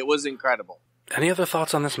incredible, dude. It was incredible. Any other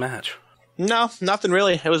thoughts on this match? No, nothing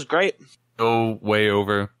really. It was great. Oh, way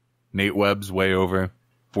over. Nate Webb's way over.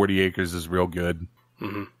 40 Acres is real good.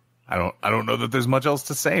 Mm-hmm. I don't know that there's much else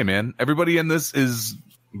to say, man. Everybody in this is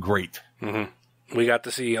great. Mm-hmm. We got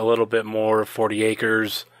to see a little bit more of 40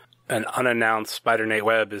 Acres. An unannounced Spider Nate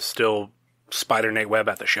Webb is still Spider Nate Webb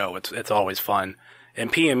at the show. It's always fun.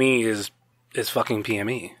 And PME is fucking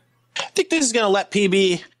PME. I think this is going to let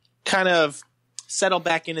PB kind of settle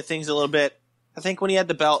back into things a little bit. I think when he had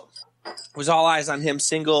the belt, it was all eyes on him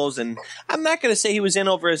singles, and I'm not going to say he was in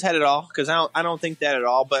over his head at all, because I don't think that at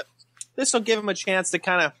all, but this will give him a chance to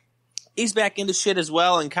kind of ease back into shit as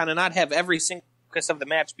well, and kind of not have every single focus of the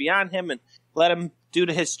match be on him, and let him do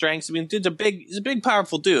to his strengths. I mean, he's a big,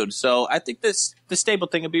 powerful dude, so I think the stable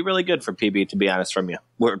thing would be really good for PB, to be honest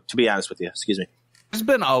with you, excuse me. There's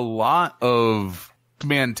been a lot of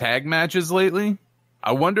man tag matches lately.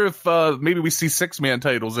 I wonder if maybe we see 6-man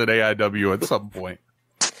titles at AIW at some point.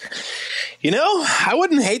 I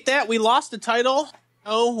wouldn't hate that. We lost the title.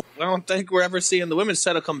 No, I don't think we're ever seeing the women's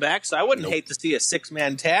title come back, so I wouldn't hate to see a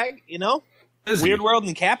 6-man tag, Weird World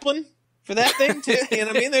and Kaplan for that thing, too. You know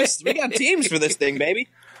what I mean? We got teams for this thing, baby.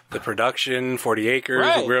 The Production, 40 Acres,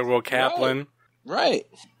 right. Weird World Kaplan. Right.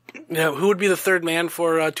 Yeah, who would be the third man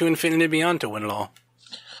for To Infinity and Beyond to win it all?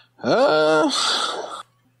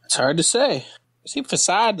 It's hard to say. I see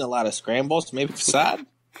Facade in a lot of scrambles. Maybe Facade?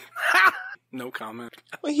 No comment.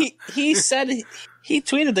 Well, he said he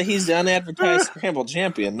tweeted that he's the unadvertised scramble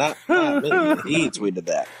champion, not me. He tweeted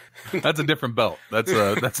that. That's a different belt. That's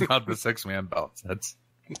not the 6-man belt. That's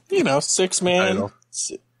 6-man,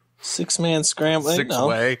 6-man scramble,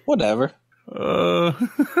 6-way, whatever.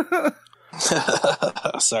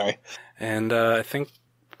 Sorry. And I think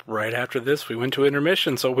right after this we went to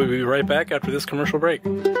intermission, so we'll be right back after this commercial break.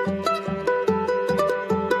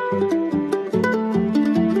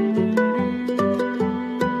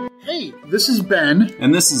 Hey, this is Ben.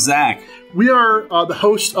 And this is Zach. We are the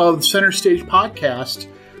hosts of the Center Stage Podcast,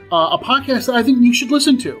 a podcast that I think you should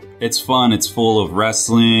listen to. It's fun. It's full of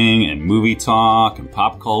wrestling and movie talk and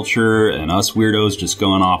pop culture and us weirdos just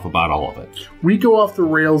going off about all of it. We go off the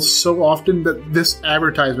rails so often that this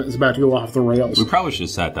advertisement is about to go off the rails. We probably should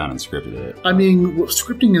have sat down and scripted it. I mean,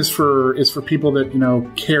 scripting is for people that,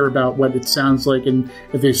 care about what it sounds like and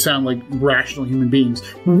if they sound like rational human beings.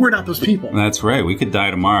 We're not those people. That's right. We could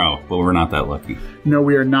die tomorrow, but we're not that lucky. No,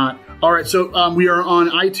 we are not. All right, so we are on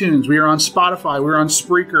iTunes, we are on Spotify, we're on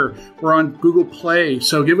Spreaker, we're on Google Play.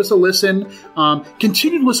 So give us a listen.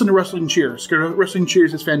 Continue to listen to Wrestling Cheers. Wrestling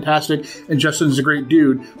Cheers is fantastic, and Justin's a great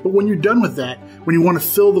dude. But when you're done with that, when you want to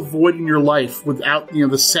fill the void in your life without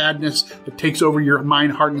the sadness that takes over your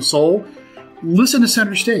mind, heart, and soul, listen to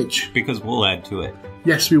Center Stage. Because we'll add to it.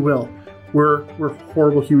 Yes, we will. We're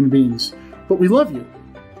horrible human beings, but we love you.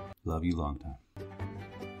 Love you long time.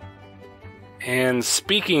 And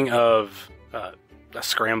speaking of a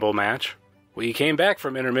scramble match, we came back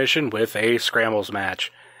from intermission with a scrambles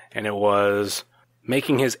match. And it was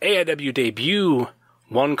making his AIW debut,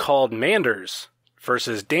 one called Manders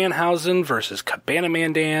versus Danhausen versus Cabana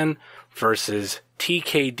Man Dan versus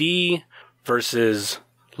TKD versus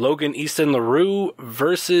Logan Easton LaRue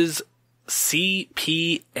versus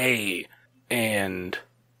CPA. And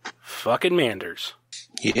fucking Manders.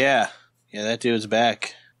 Yeah, that dude's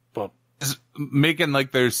back. Making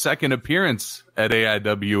like their second appearance at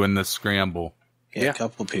AIW in the scramble. Yeah, a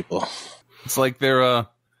couple people. It's like there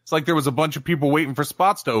was a bunch of people waiting for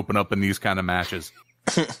spots to open up in these kind of matches.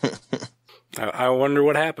 I wonder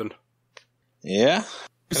what happened. Yeah,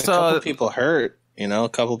 a couple people hurt. A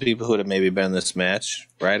couple people who would have maybe been in this match.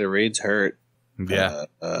 Ryder Reed's hurt. Yeah.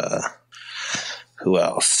 Who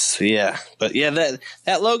else? Yeah, but yeah,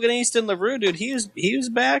 that Logan Easton LaRue dude, he was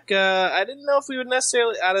back. I didn't know if we would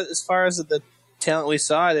necessarily, as far as the talent we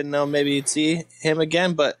saw, I didn't know maybe you'd see him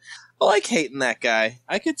again. But I like hating that guy.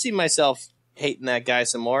 I could see myself hating that guy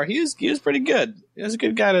some more. He was pretty good. He was a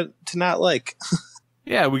good guy to not like.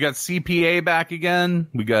 Yeah, we got CPA back again.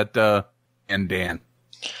 We got and Dan.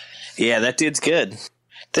 Yeah, that dude's good.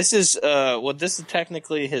 This is this is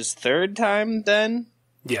technically his third time then.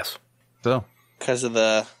 Yes. So. Because of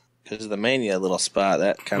the Mania little spot,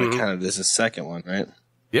 that kind of is his second one, right?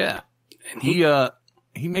 Yeah, and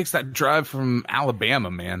he makes that drive from Alabama,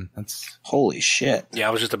 man. That's holy shit. Yeah, I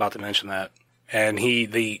was just about to mention that, and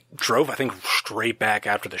they drove, I think, straight back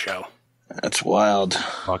after the show. That's wild.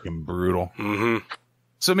 Fucking brutal. Mm-hmm.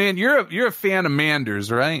 So, man, you're a fan of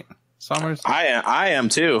Manders, right, Summers? I am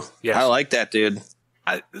too. Yes. I like that dude.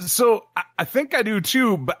 I think I do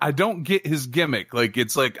too, but I don't get his gimmick. Like,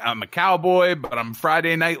 it's like I'm a cowboy, but I'm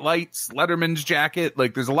Friday Night Lights, Letterman's jacket.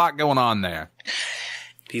 Like, there's a lot going on there.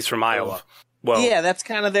 He's from Iowa. Well, yeah, that's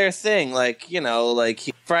kind of their thing. Like,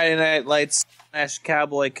 Friday Night Lights /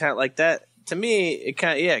 cowboy, kind of like that. To me, it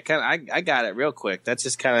kind of, I got it real quick. That's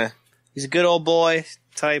just kind of, he's a good old boy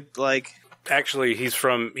type, like. Actually, he's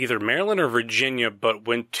from either Maryland or Virginia, but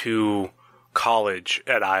went to college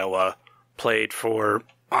at Iowa. Played for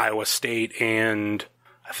Iowa State, and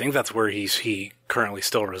I think that's where he currently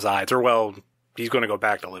still resides. Or, well, he's going to go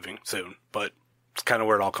back to living soon, but it's kind of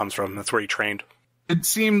where it all comes from. That's where he trained. It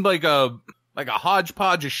seemed like a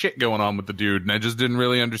hodgepodge of shit going on with the dude, and I just didn't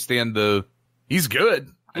really understand he's good.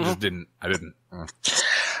 I didn't.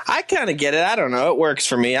 I kind of get it. I don't know. It works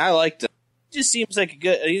for me. I liked him. He just seems like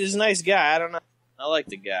he's a nice guy. I don't know. I like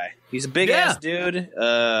the guy. He's a big-ass dude.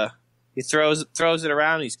 He throws it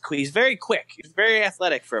around. He's very quick. He's very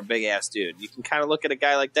athletic for a big ass dude. You can kind of look at a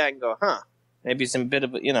guy like that and go, maybe some bit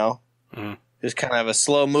of just kind of a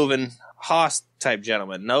slow moving hoss type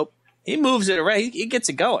gentleman. Nope, he moves it around. He gets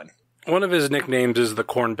it going. One of his nicknames is the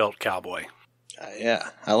Corn Belt Cowboy. Yeah,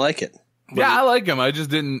 I like it. Yeah, I like him. I just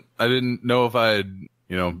didn't know if the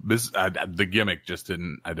gimmick just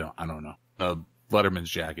didn't. I don't know. Letterman's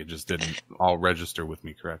jacket just didn't all register with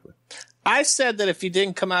me correctly. I said that if he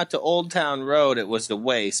didn't come out to Old Town Road, it was the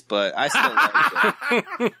waste, but I still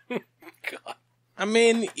like it. God. I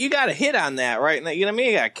mean, you got to hit on that right now. You know what I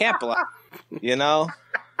mean? You got to capitalize. Yeah. No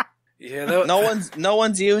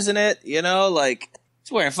one's using it. Like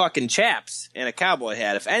He's wearing fucking chaps and a cowboy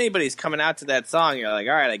hat. If anybody's coming out to that song, you're like,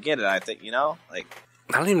 all right, I get it. I think, like.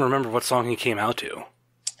 I don't even remember what song he came out to.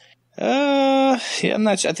 Yeah, I'm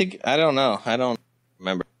not sure. I don't know. I don't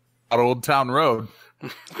remember. Out Old Town Road.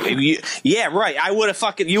 Yeah, right.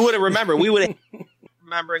 You would have remembered. We would have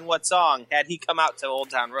remembering what song had he come out to Old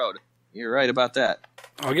Town Road. You're right about that.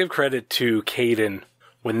 I'll give credit to Caden.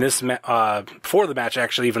 When this, before the match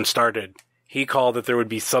actually even started, he called that there would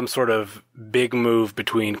be some sort of big move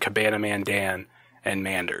between Cabana Man Dan and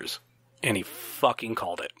Manders. And he fucking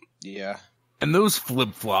called it. Yeah. And those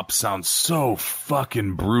flip-flops sound so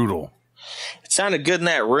fucking brutal. It sounded good in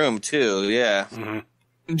that room, too, yeah. Mm-hmm.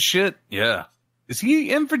 And shit, yeah. Is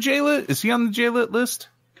he in for J-Lit? Is he on the J-Lit list?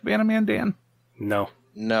 Cabana Man Dan? No.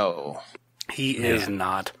 He is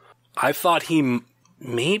not. I thought he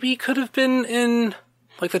maybe could have been in,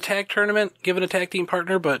 like, the tag tournament, given a tag team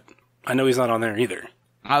partner, but I know he's not on there either.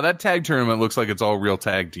 That tag tournament looks like it's all real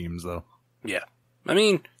tag teams, though. Yeah. I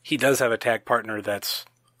mean, he does have a tag partner that's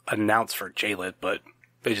announced for J-Lit, but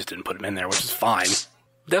they just didn't put him in there, which is fine.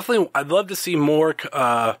 Definitely, I'd love to see more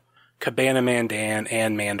Cabana Man Dan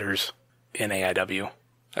and Manders in AIW.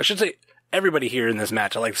 I should say everybody here in this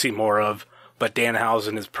match I'd like to see more of, but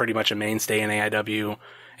Danhausen is pretty much a mainstay in AIW,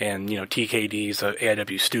 and, TKD's an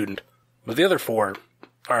AIW student. But the other four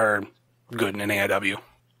are good in AIW.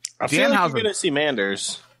 I feel like you're going to see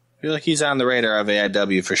Manders. I feel like he's on the radar of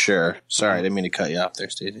AIW for sure. Sorry, I didn't mean to cut you off there,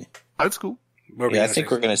 Stacy. That's cool. Yeah, I think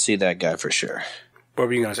we're going to see that guy for sure. What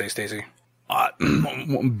were you going to say, Stacy?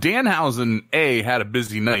 Danhausen, had a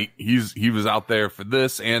busy night. He was out there for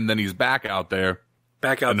this, and then he's back out there.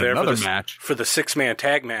 Back out there another match. For the 6-man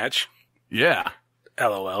tag match. Yeah.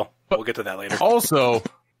 LOL. We'll get to that later. Also,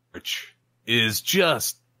 which is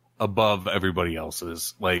just above everybody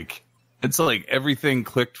else's. Like, it's like everything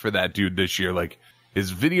clicked for that dude this year. Like,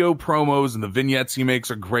 his video promos and the vignettes he makes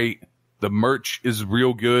are great. The merch is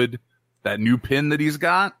real good. That new pin that he's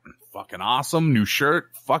got, fucking awesome. New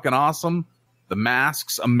shirt, fucking awesome. The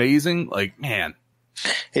masks, amazing. Like, man.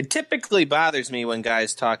 It typically bothers me when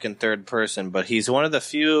guys talk in third person, but he's one of the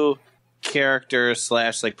few characters /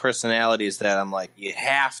 like personalities that I'm like, you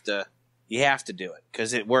have to do it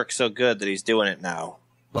because it works so good that he's doing it now.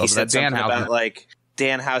 He said something about like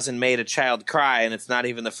Danhausen made a child cry, and it's not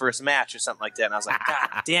even the first match or something like that. And I was like,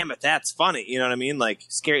 God damn it, that's funny. You know what I mean? Like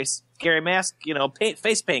scary mask,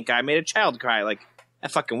 face paint guy made a child cry. Like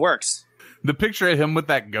that fucking works. The picture of him with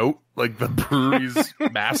that goat, like the brewery's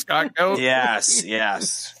mascot goat.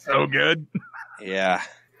 Yes. So good. Yeah.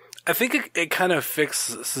 I think it kind of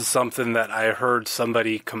fixes something that I heard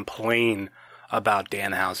somebody complain about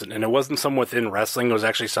Danhausen. And it wasn't someone within wrestling. It was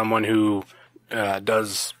actually someone who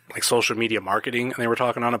does like social media marketing. And they were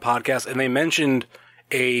talking on a podcast. And they mentioned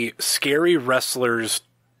a scary wrestler's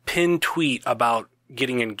pinned tweet about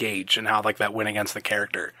getting engaged and how like that went against the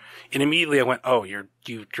character. And immediately I went, oh, you're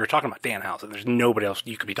talking about Danhausen. There's nobody else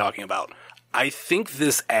you could be talking about. I think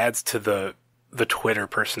this adds to the Twitter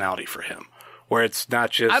personality for him, where it's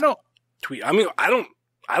not just tweet. I mean, I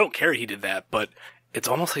don't care he did that, but it's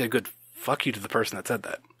almost like a good fuck you to the person that said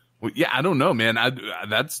that. Well, yeah, I don't know, man.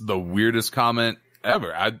 That's the weirdest comment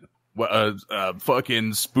ever.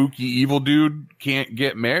 Fucking spooky evil dude can't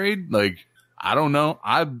get married. Like, I don't know.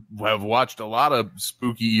 I have watched a lot of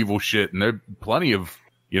spooky evil shit, and there are plenty of,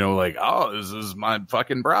 like, oh, this is my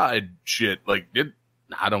fucking bride shit. Like,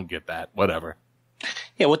 I don't get that. Whatever.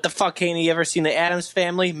 Yeah, what the fuck? Ain't he ever seen the Addams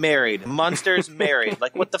Family? Married. Munsters? Married.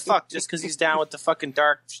 Like, what the fuck? Just because he's down with the fucking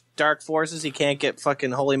dark forces, he can't get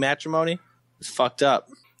fucking holy matrimony? It's fucked up.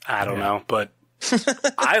 I don't know, but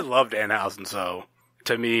I love Danhausen, so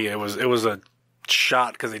to me it was a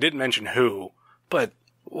shot because they didn't mention who, but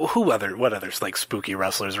what other like spooky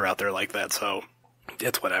wrestlers are out there like that? So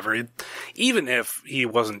it's whatever. Even if he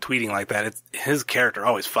wasn't tweeting like that, his character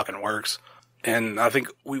always fucking works. And I think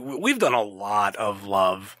we've done a lot of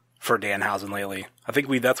love for Danhausen lately. I think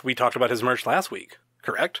we talked about his merch last week,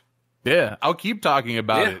 correct? Yeah, I'll keep talking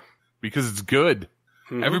about it because it's good.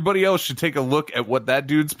 Mm-hmm. Everybody else should take a look at what that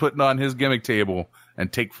dude's putting on his gimmick table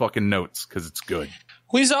and take fucking notes because it's good.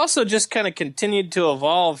 He's also just kind of continued to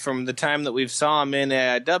evolve from the time that we've saw him in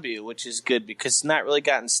AIW, which is good because it's not really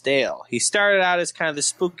gotten stale. He started out as kind of the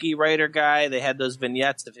spooky writer guy. They had those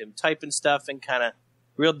vignettes of him typing stuff and kind of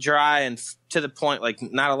real dry and to the point, like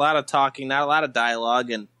not a lot of talking, not a lot of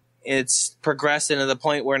dialogue, and it's progressing to the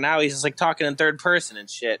point where now he's just like talking in third person and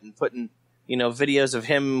shit and putting, videos of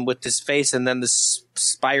him with his face and then this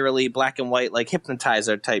spirally black and white like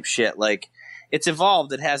hypnotizer type shit. Like, it's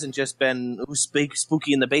evolved. It hasn't just been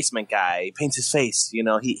spooky in the basement guy. He paints his face.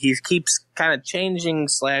 He keeps kind of changing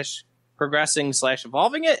 / progressing /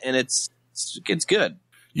 evolving it, and it's good.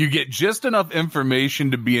 You get just enough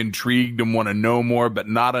information to be intrigued and want to know more, but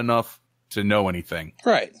not enough to know anything.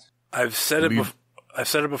 Right. I've said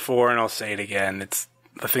it before, and I'll say it again. It's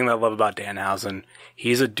the thing that I love about Danhausen.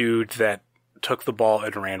 He's a dude that took the ball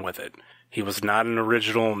and ran with it. He was not an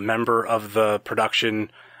original member of the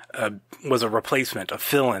production, was a replacement, a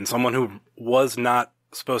fill-in, someone who was not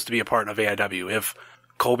supposed to be a part of AIW if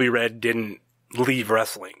Colby Red didn't leave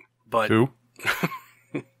wrestling. But Who?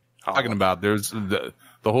 Talking about, there's the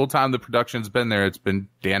whole time the production's been there, it's been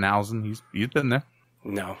Danhausen. He's been there.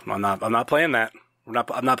 No, I'm not playing that.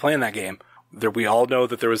 I'm not playing that game. We all know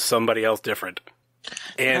that there was somebody else different.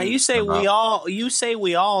 And now you say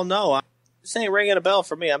we all know. This ain't ringing a bell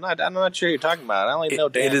for me. I'm not sure you're talking about. I only know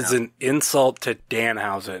Dan. It is an insult to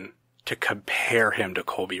Danhausen to compare him to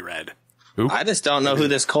Colby Red. Who? I just don't know who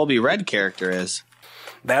this Colby Red character is.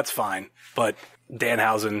 That's fine, but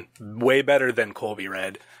Danhausen way better than Colby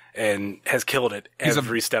Red and has killed it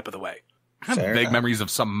every step of the way. I have vague memories of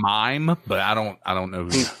some mime, but I don't know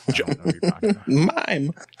who you're talking about.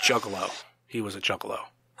 Mime. Juggalo. He was a Juggalo.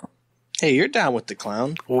 Hey, you're down with the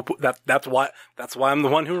clown. Well, that's why I'm the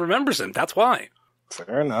one who remembers him. That's why.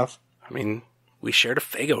 Fair enough. I mean, we shared a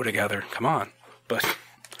Faygo together. Come on. But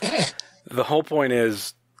the whole point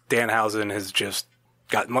is Danhausen has just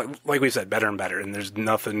gotten, like we said, better and better. And there's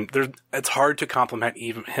nothing, it's hard to compliment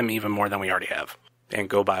him even more than we already have. And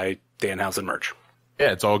go buy Danhausen merch.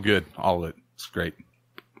 Yeah, it's all good. All of it. It's great.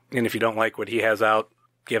 And if you don't like what he has out,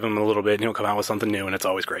 give him a little bit and he'll come out with something new and it's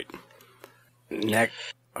always great. Next.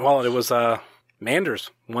 Well, it was Manders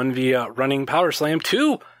won via running power slam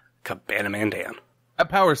to Cabana Man Dan. That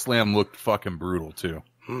power slam looked fucking brutal too.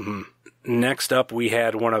 Mm-hmm. Next up, we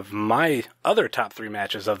had one of my other top 3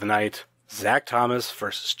 matches of the night: Zach Thomas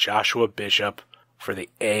versus Joshua Bishop for the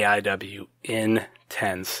AIW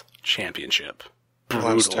Intense Championship. You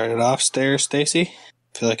want to start it off there, Stacy?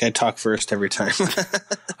 I feel like I talk first every time.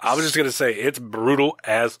 I was just gonna say it's brutal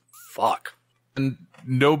as fuck. And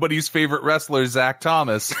nobody's favorite wrestler, Zach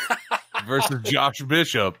Thomas, versus Josh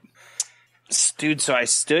Bishop. Dude, so I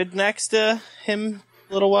stood next to him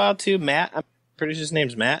a little while too. Matt, I'm pretty sure his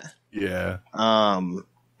name's Matt. Yeah. And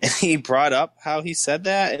he brought up how he said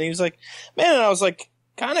that, and he was like, man, and I was like,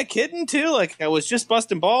 kind of kidding too. Like, I was just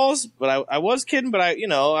busting balls, but I was kidding, but I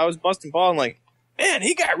was busting balls and like, man,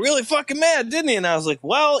 he got really fucking mad, didn't he? And I was like,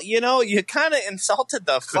 well, you kind of insulted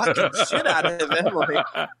the fucking shit out of him. Like,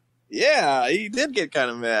 yeah, he did get kind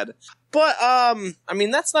of mad. But, I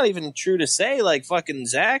mean, that's not even true to say. Like, fucking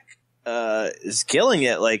Zach is killing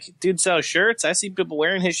it. Like, dude sells shirts. I see people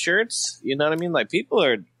wearing his shirts. You know what I mean? Like, people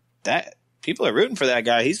are rooting for that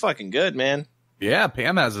guy. He's fucking good, man. Yeah,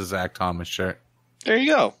 Pam has a Zach Thomas shirt. There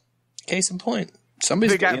you go. Case in point.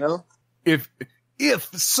 Somebody's got, If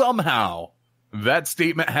somehow that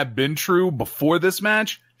statement had been true before this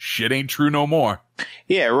match, shit ain't true no more.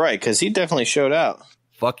 Yeah, right, because he definitely showed out.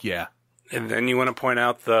 Fuck yeah. And then you want to point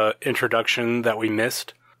out the introduction that we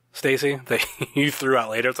missed, Stacy, that you threw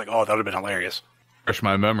out later. It's like, oh, that would have been hilarious. Fresh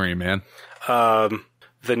my memory, man. The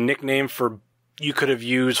nickname you could have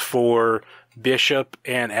used for Bishop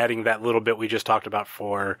and adding that little bit we just talked about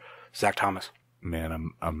for Zach Thomas.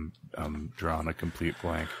 Man, I'm drawing a complete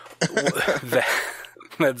blank.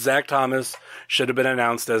 that Zach Thomas should have been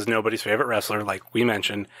announced as nobody's favorite wrestler, like we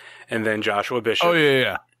mentioned, and then Joshua Bishop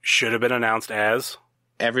should have been announced as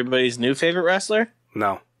everybody's new favorite wrestler?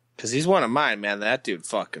 No. Because he's one of mine, man. That dude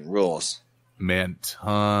fucking rules. Man,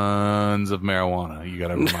 tons of marijuana. You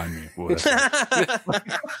gotta remind me. What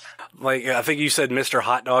like, I think you said Mr.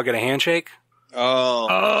 Hot Dog and a handshake?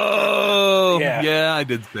 Oh, yeah, I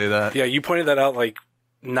did say that. Yeah, you pointed that out, like,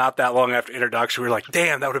 not that long after introduction. We were like,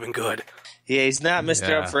 damn, that would have been good. Yeah, he's not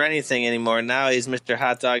Mr. Up for anything anymore. Now he's Mr.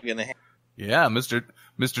 Hot Dog and a handshake. Yeah, Mr.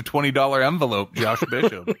 $20 envelope, Josh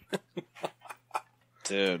Bishop.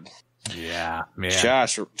 Dude. Yeah, man.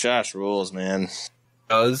 Josh rules, man.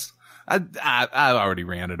 Does I already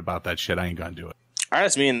ranted about that shit. I ain't gonna do it. I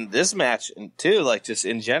just mean this match too, like just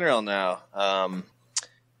in general now.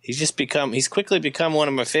 He's quickly become one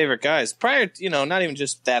of my favorite guys. Prior to, not even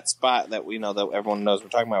just that spot that we know that everyone knows we're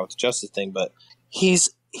talking about with the Justice thing, but he's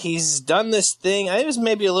done this thing. I think it was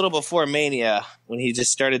maybe a little before Mania when he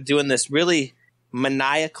just started doing this really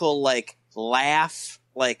maniacal, like, laugh,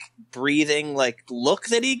 like, breathing, like, look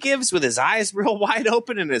that he gives with his eyes real wide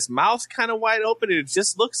open and his mouth kind of wide open. And it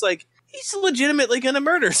just looks like he's legitimately going to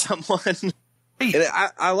murder someone.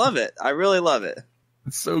 I love it. I really love it.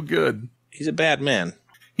 It's so good. He's a bad man.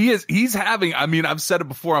 He's having, I mean, I've said it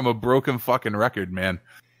before, I'm a broken fucking record, man.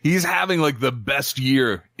 He's having, like, the best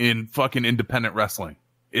year in fucking independent wrestling.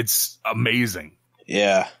 It's amazing.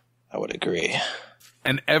 Yeah, I would agree.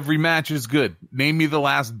 And every match is good. Name me the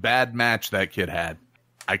last bad match that kid had.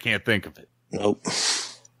 I can't think of it. Nope.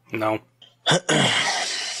 No.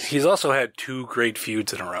 He's also had 2 great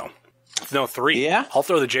feuds in a row. No, 3. Yeah? I'll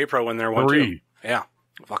throw the J-Pro in there, 1, 3. 2. Yeah.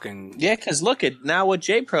 Fucking. Yeah, because look at now what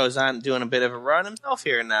J-Pro's on doing a bit of a run himself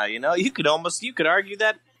here now. You know, you could argue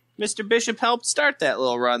that Mr. Bishop helped start that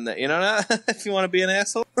little run. That if you want to be an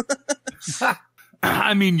asshole.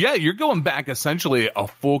 I mean, yeah, you're going back essentially a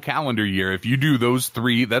full calendar year. If you do those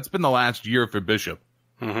 3, that's been the last year for Bishop.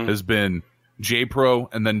 Has been J-Pro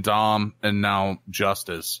and then Dom and now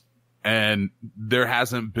Justice. And there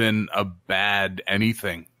hasn't been a bad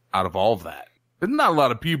anything out of all of that. There's not a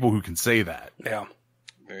lot of people who can say that. Yeah.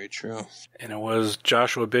 Very true. And it was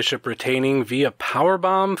Joshua Bishop retaining via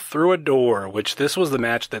powerbomb through a door, which this was the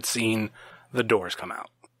match that's seen the doors come out.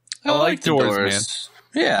 I like the doors,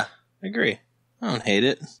 man. Yeah, I agree. I don't hate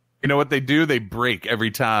it. You know what they do? They break every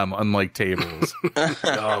time, unlike tables.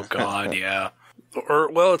 Oh, God, yeah.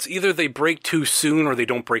 Well, it's either they break too soon or they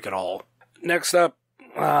don't break at all. Next up,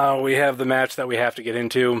 we have the match that we have to get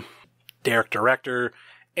into. Derek Director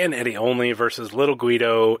and Eddie Only versus Little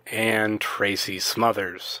Guido and Tracy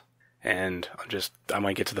Smothers. And I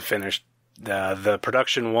might get to the finish. The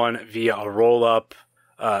production won via a roll-up.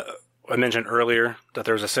 I mentioned earlier that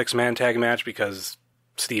there was a 6-man tag match because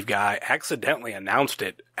Steve Guy accidentally announced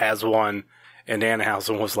it as one, and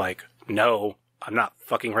Danhausen was like, no, I'm not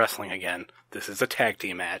fucking wrestling again. This is a tag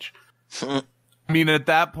team match. I mean, at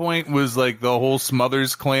that point, was like the whole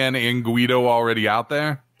Smothers clan and Guido already out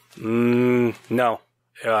there? No.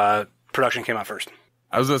 Production came out first.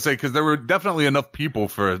 I was going to say, because there were definitely enough people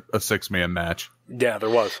for a 6-man match. Yeah, there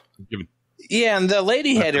was. Yeah, and the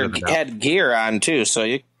lady had gear on, too, so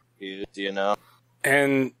you know.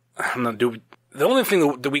 And I'm not doing... The only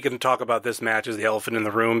thing that we can talk about this match is the elephant in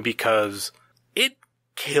the room because it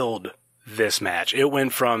killed this match. It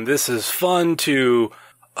went from this is fun to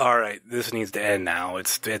all right, this needs to end now.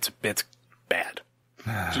 It's bad.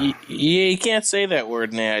 You can't say that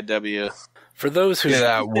word in AIW. For those who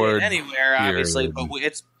that word anywhere, obviously, but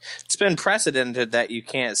it's been precedented that you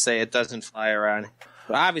can't say it doesn't fly around.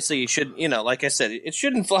 But obviously, you should, like I said, it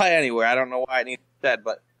shouldn't fly anywhere. I don't know why it needs to be said,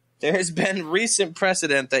 but there has been recent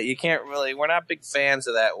precedent that you can't really. We're not big fans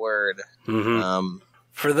of that word. Mm-hmm.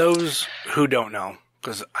 For those who don't know,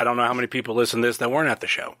 because I don't know how many people listen to this that weren't at the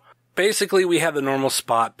show. Basically, we have the normal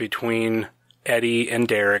spot between Eddie and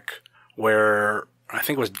Derek, where I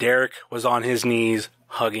think it was Derek was on his knees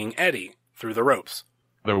hugging Eddie through the ropes.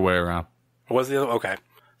 The other way around. Was the other? Okay.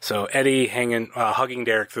 So Eddie hugging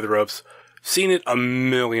Derek through the ropes. Seen it a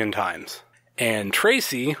million times. And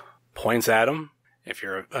Tracy points at him. If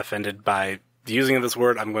you're offended by using this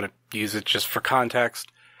word, I'm going to use it just for context.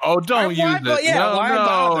 Oh, don't use it. Yeah, why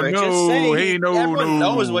bother? Just say everyone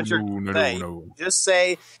knows what you're saying. No. Just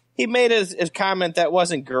say he made his comment that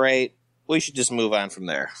wasn't great. We should just move on from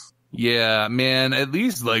there. Yeah, man, at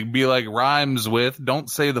least be like rhymes with, don't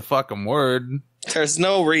say the fucking word. There's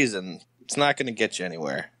no reason. It's not going to get you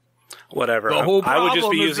anywhere. Whatever. I would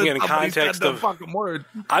just be using it in context of fucking word.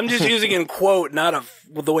 I'm just using it in quote, not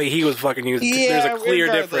the way he was fucking using it. Yeah, there's a clear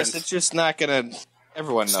difference. It's just not going to...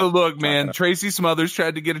 Everyone knows. So look, man, Tracy Smothers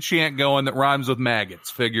tried to get a chant going that rhymes with maggots.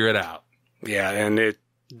 Figure it out. Yeah, and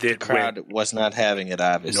the crowd was not having it,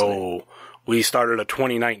 obviously. No. We started a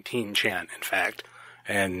 2019 chant, in fact.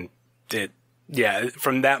 And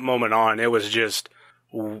from that moment on, it was just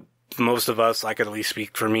most of us, I could at least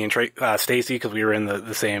speak for me and Stacy, because we were in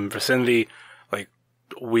the same vicinity.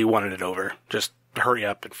 We wanted it over. Just hurry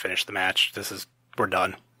up and finish the match. We're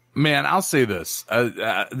done. Man, I'll say this.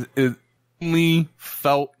 It only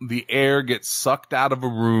felt the air get sucked out of a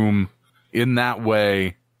room in that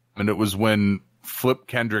way, and it was when Flip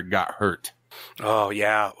Kendrick got hurt. Oh,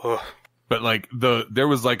 yeah. Ugh. But there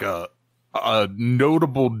was a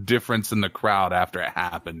notable difference in the crowd after it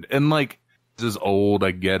happened. And this is old,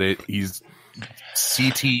 I get it. He's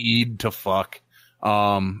CTE'd to fuck.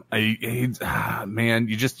 Man,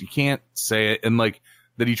 you can't say it. And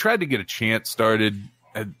that he tried to get a chant started,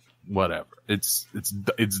 whatever. It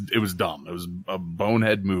was dumb. It was a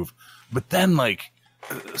bonehead move. But then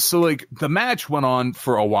the match went on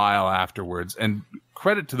for a while afterwards, and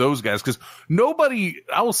credit to those guys, because nobody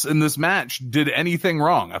else in this match did anything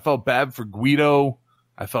wrong. I felt bad for Guido.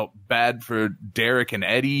 I felt bad for Derek and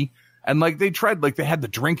Eddie. And they tried, they had the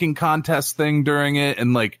drinking contest thing during it,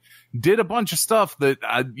 and did a bunch of stuff that,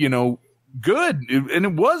 good. And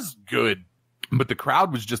it was good. But the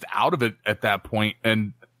crowd was just out of it at that point.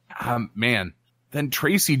 And, man, then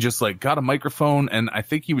Tracy just got a microphone, and I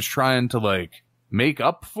think he was trying to make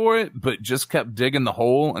up for it, but just kept digging the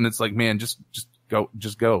hole. And it's man, just go,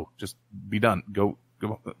 just be done. Go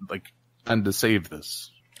like trying to save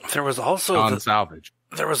this There was also on salvage.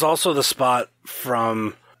 There was also the spot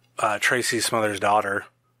from Tracy Smothers' daughter.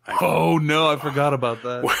 Oh no, I forgot about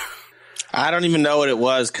that. I don't even know what it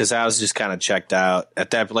was because I was just kind of checked out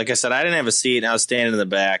at that. But like I said, I didn't have a seat and I was standing in the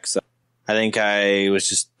back, so I think I was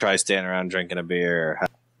just probably standing around drinking a beer.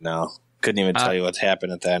 No, couldn't even tell you what's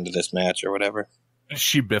happened at the end of this match or whatever.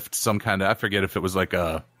 She biffed some kind of, I forget if it was like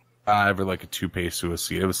a 2-pace to a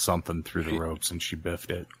seat. It was something through the ropes and she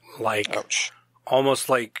biffed it. Like, Ouch. almost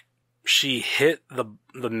like she hit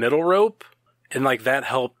the middle rope and like that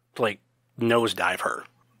helped like nosedive her,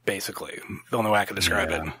 basically. The only way I can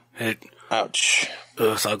describe it. Ouch. It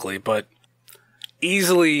was ugly, but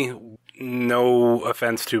easily, no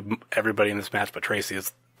offense to everybody in this match, but Tracy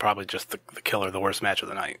is probably just the killer, the worst match of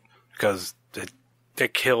the night, because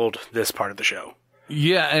it killed this part of the show.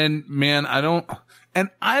 Yeah, and man, I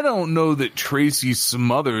don't know that Tracy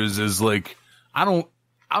Smothers is like, I'm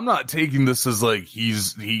not taking this as like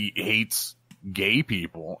he hates gay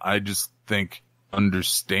people. I just think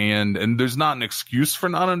understand, and there's not an excuse for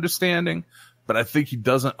not understanding, but I think he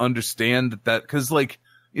doesn't understand that because like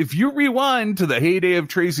if you rewind to the heyday of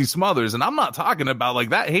Tracy Smothers, and I'm not talking about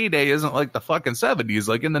like that heyday isn't like the fucking 70s,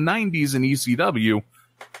 like in the 90s in ECW,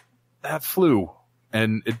 that flew,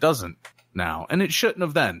 and it doesn't now, and it shouldn't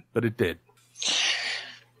have then, but it did.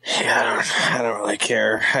 Yeah, I don't really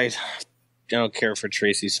care. I don't care for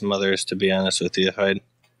Tracy Smothers, to be honest with you. If I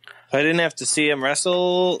didn't have to see him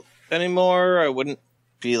wrestle anymore, I wouldn't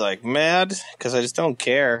be like mad because I just don't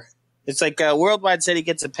care. It's like Worldwide said he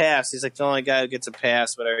gets a pass. He's like the only guy who gets a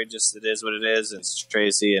pass. Whatever, it is what it is. It's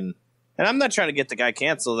Tracy, and I'm not trying to get the guy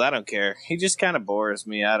canceled. I don't care. He just kind of bores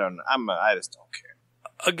me. I just don't care.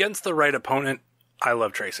 Against the right opponent, I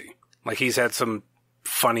love Tracy. Like, he's had some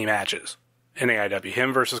funny matches in AIW.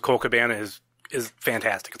 Him versus Cole Cabana is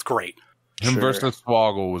fantastic. It's great. Him versus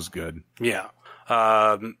Swoggle was good. Yeah.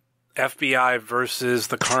 FBI versus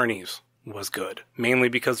the Carnies was good. Mainly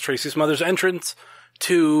because Tracy Smothers' entrance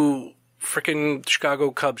to frickin' Chicago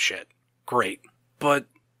Cubs shit. Great. But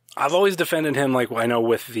I've always defended him, like, I know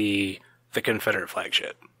with the Confederate flag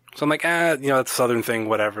shit. So I'm like, that's a Southern thing,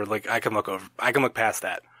 whatever. Like, I can look past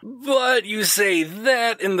that. But you say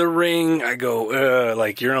that in the ring, I go,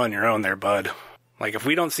 like, you're on your own there, bud. Like, if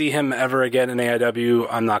we don't see him ever again in AIW,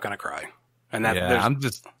 I'm not gonna cry. And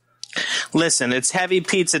Listen, it's heavy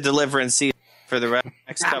pizza deliverance season for the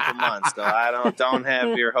next couple months, though. I don't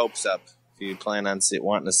have your hopes up if you plan on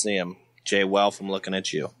wanting to see him. Jay Welf, I'm looking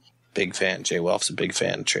at you. Big fan. Jay Welf's a big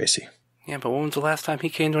fan, Tracy. Yeah, but when was the last time he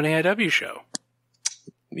came to an AIW show?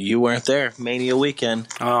 You weren't there. Mania weekend.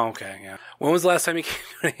 Oh, okay, yeah. When was the last time he came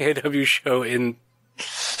to an AIW show in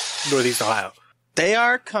Northeast Ohio? They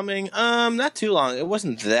are coming, not too long. It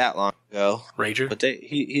wasn't that long ago. Rager? But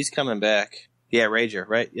he's coming back. Yeah, Rager,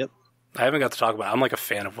 right? Yep. I haven't got to talk about it. I'm like a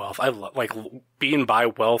fan of Wealth. I like being by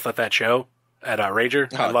Wealth at that show at Rager.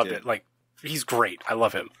 Oh, I loved dude. it. Like, he's great. I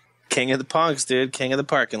love him. King of the punks, dude. King of the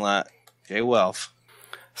parking lot. Jay Welf.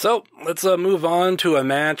 So let's move on to a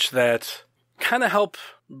match that kind of helped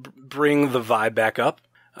bring the vibe back up.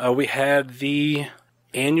 We had the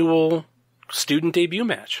annual student debut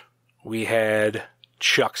match. We had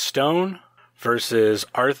Chuck Stone versus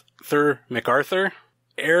Arthur MacArthur,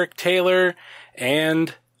 Eric Taylor,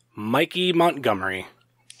 and Mikey Montgomery.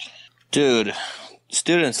 Dude,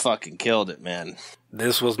 students fucking killed it, man.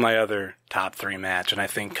 This was my other top 3 match, and I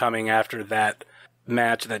think coming after that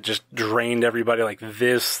match that just drained everybody, like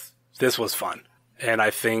this was fun. And I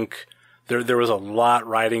think there was a lot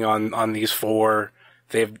riding on these 4.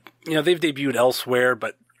 They've debuted elsewhere,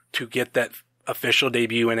 but to get that official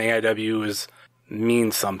debut in AIW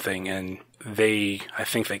means something, and I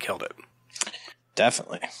think they killed it.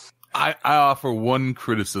 Definitely. I offer one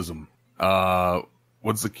criticism.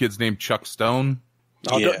 What's the kid's name? Chuck Stone?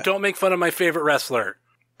 Oh, Yeah. don't make fun of my favorite wrestler.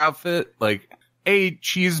 Outfit, like, a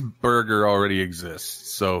cheeseburger already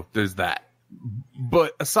exists, so there's that.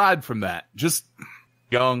 But aside from that, just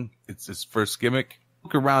young, it's his first gimmick.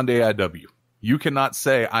 Look around AIW. You cannot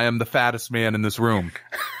say I am the fattest man in this room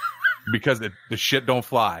because the shit don't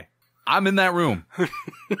fly. I'm in that room.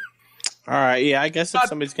 All right, yeah, I guess if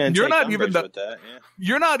somebody's going to take umbrage with that, yeah.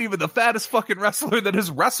 You're not even the fattest fucking wrestler that has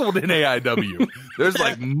wrestled in AIW. There's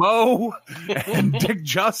like Mo and Dick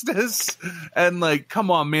Justice, and like, come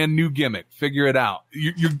on, man, new gimmick, figure it out.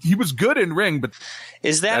 He was good in ring, but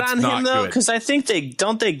Is that that's on not him though? good. Because I think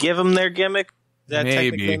they give him their gimmick. Is that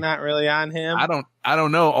Maybe. technically not really on him? I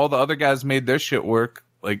don't know. All the other guys made their shit work.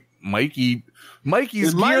 Like Mikey's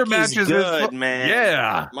gear matches, good, man.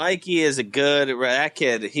 Yeah, Mikey is a good that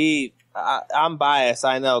kid. I'm biased,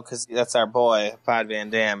 I know, because that's our boy, Pod Van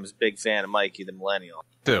Dam, is a big fan of Mikey the Millennial.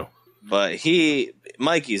 Too. But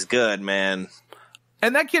Mikey's good, man.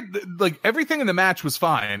 And that kid, like, everything in the match was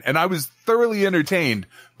fine, and I was thoroughly entertained.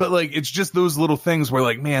 But, like, it's just those little things where,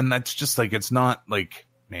 like, man, that's just, like, it's not, like,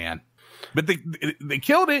 man. But they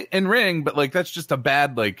killed it in ring, but, like, that's just a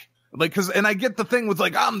bad, like, cause, and I get the thing with,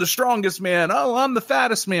 like, I'm the strongest man. Oh, I'm the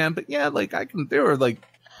fattest man. But, yeah, like, there are, like,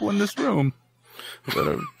 people in this room.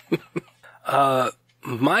 Whatever.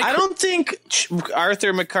 I don't think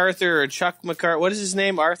Arthur MacArthur or Chuck MacArthur, what is his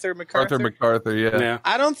name? Arthur MacArthur? Arthur MacArthur, yeah.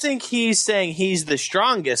 I don't think he's saying he's the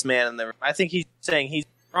strongest man in the room. I think he's saying he's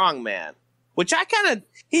the strong man. Which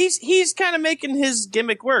he's kind of making his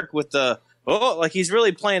gimmick work with like he's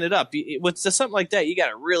really playing it up. With something like that, you got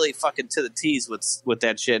to really fucking to the tease with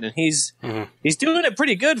that shit. And he's doing it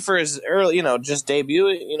pretty good for his early, just debut.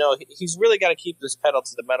 He's really got to keep his pedal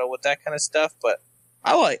to the metal with that kind of stuff. But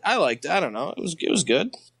I liked it. I don't know. It was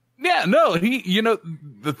good. Yeah, no,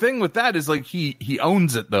 the thing with that is, like, he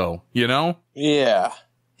owns it, though, Yeah.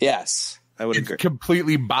 Yes. I would agree.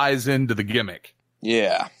 Completely buys into the gimmick.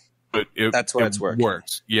 Yeah. But that's why it's working.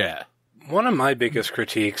 Works. Yeah. One of my biggest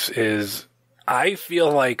critiques is I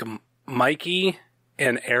feel like Mikey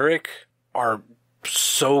and Eric are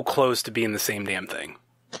so close to being the same damn thing.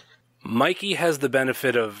 Mikey has the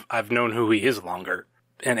benefit of I've known who he is longer,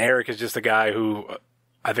 and Eric is just a guy who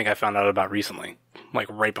I think I found out about recently, like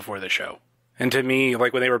right before the show. And to me,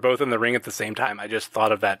 like when they were both in the ring at the same time, I just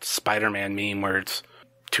thought of that Spider-Man meme where it's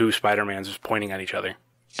two Spider-Mans just pointing at each other.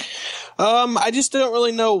 I just don't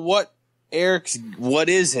really know what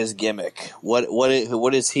is his gimmick? What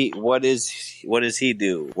does he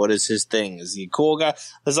do? What is his thing? Is he a cool guy?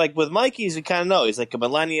 It's like with Mikey's, we kind of know he's like a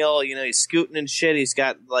millennial. He's scooting and shit. He's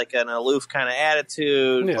got like an aloof kind of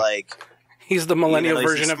attitude. Yeah. Like he's the millennial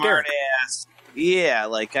version of Derek. Ass. Yeah,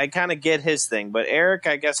 like I kind of get his thing, but Eric,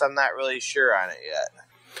 I guess I'm not really sure on it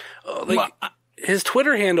yet. His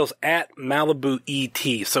Twitter handle's at Malibu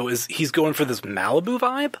ET, so he's going for this Malibu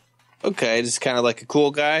vibe? Okay, just kind of like a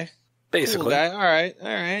cool guy. Basically. Cool guy. All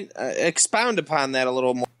right. Expound upon that a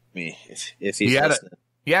little more for me, if he's listening.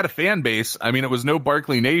 He had a fan base. I mean, it was no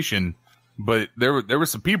Barkley Nation, but there were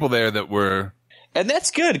some people there that were. And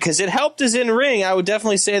that's good, because it helped his in-ring. I would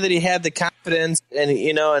definitely say that he had the confidence, and,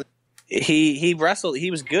 and he wrestled. He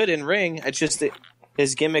was good in ring. It's just that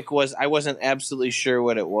his gimmick was, I wasn't absolutely sure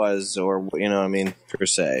what it was, or, per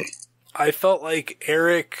se. I felt like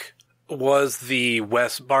Eric was the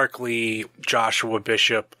Wes Barkley, Joshua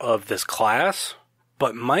Bishop of this class,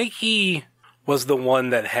 but Mikey was the one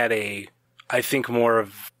that had I think more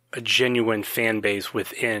of a genuine fan base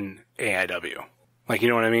within AIW. Like, you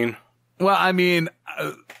know what I mean? Well, I mean,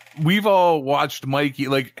 we've all watched Mikey,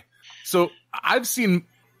 so I've seen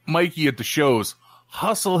Mikey at the shows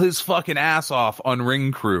hustle his fucking ass off on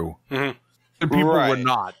Ring Crew. Mm-hmm. And people were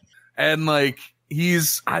not. And, I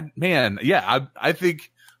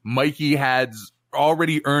think Mikey had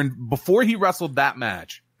already earned, before he wrestled that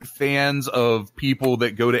match, fans of people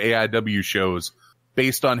that go to AIW shows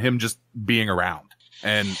based on him just being around.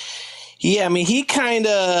 And yeah, I mean,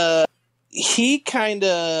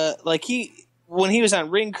 when he was on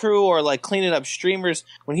Ring Crew or cleaning up streamers,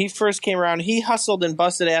 when he first came around, he hustled and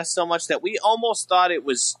busted ass so much that we almost thought it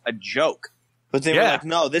was a joke. But they were like,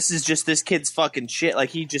 no, this is just this kid's fucking shit. Like,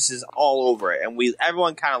 he just is all over it. And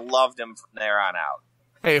everyone kind of loved him from there on out.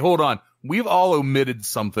 Hey, hold on. We've all omitted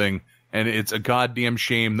something, and it's a goddamn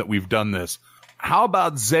shame that we've done this. How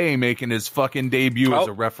about Zay making his fucking debut as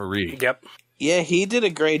a referee? Yep. Yeah, he did a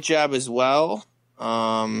great job as well.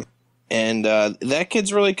 And that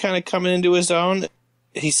kid's really kind of coming into his own.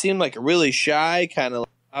 He seemed like a really shy, kind of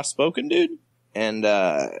off-spoken dude. And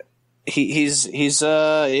he's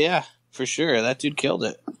for sure. That dude killed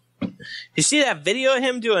it. You see that video of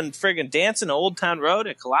him doing friggin' dancing Old Town Road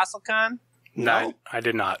at Colossal Con? No, I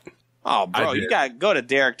did not. Oh, bro, you gotta go to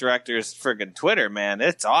Derek Director's friggin' Twitter, man.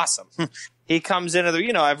 It's awesome. He comes into the,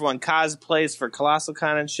 everyone cosplays for Colossal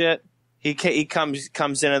Con and shit. He comes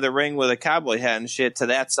into the ring with a cowboy hat and shit to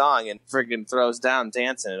that song and friggin' throws down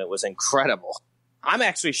dancing, and it was incredible. I'm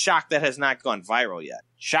actually shocked that has not gone viral yet.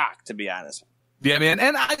 Shocked, to be honest. Yeah, man,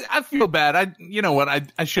 and I feel bad. You know what?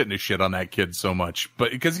 I shouldn't have shit on that kid so much,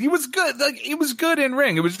 but because he was good. He was good in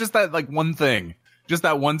ring. It was just that one thing. Just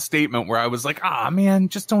that one statement where I was like, man,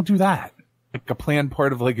 just don't do that. Like a planned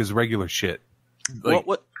part of his regular shit. What?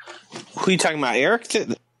 Who are you talking about? Eric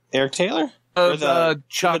Taylor?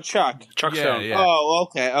 Chuck. Chuck Stone. Yeah. Oh,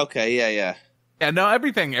 okay, yeah. Yeah, no,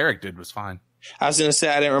 everything Eric did was fine. I was gonna say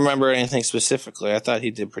I didn't remember anything specifically. I thought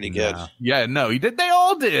he did pretty good. Yeah, no, he did. They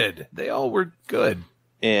all did. They all were good.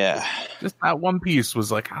 Yeah. Just that one piece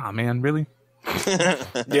was like, ah, man, really? Yeah,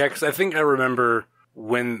 because I think I remember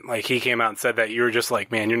when like he came out and said that, you were just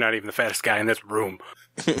like, man, you're not even the fattest guy in this room.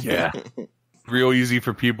 Yeah. Real easy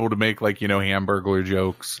for people to make, like, Hamburglar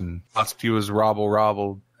jokes, and he was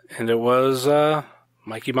robble. And it was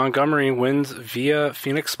Mikey Montgomery wins via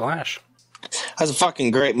Phoenix Splash. That's a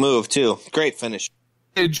fucking great move, too. Great finish.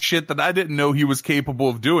 Did shit that I didn't know he was capable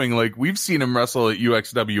of doing. Like, we've seen him wrestle at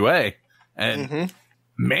UXWA, and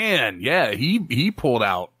man, yeah, he pulled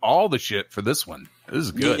out all the shit for this one. This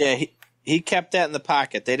is good. Yeah, he kept that in the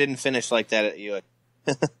pocket. They didn't finish like that at UX.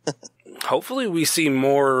 Hopefully we see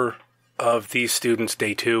more of these students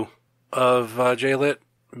day 2 of JLit,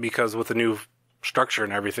 because with the new structure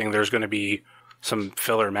and everything, there's going to be some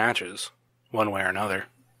filler matches one way or another.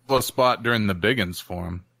 A spot during the Biggins for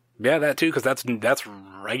him. Yeah, that too, because that's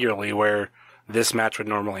regularly where this match would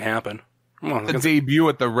normally happen. The debut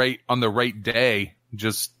on the right day,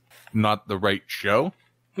 just not the right show.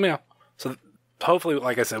 Yeah. So hopefully,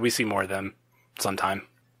 like I said, we see more of them sometime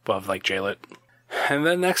above like JLit. And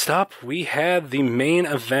then next up, we had the main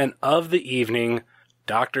event of the evening,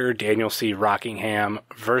 Dr. Daniel C. Rockingham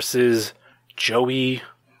versus Joey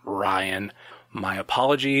Ryan. My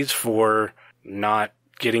apologies for not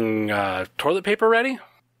getting toilet paper ready.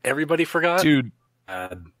 Everybody forgot. Dude.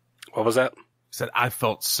 What was that? Said I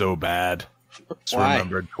felt so bad. Just Why?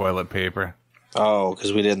 remembered toilet paper. Oh,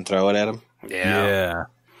 because we didn't throw it at him? Yeah.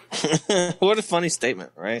 What a funny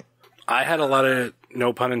statement, right? I had a lot of,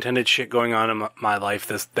 no pun intended, shit going on in my life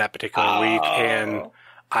that particular week, and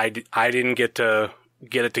I didn't get to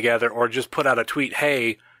get it together or just put out a tweet,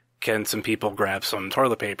 hey, can some people grab some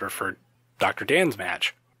toilet paper for Dr. Dan's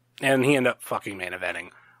match? And he ended up fucking main eventing,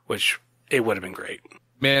 which it would have been great.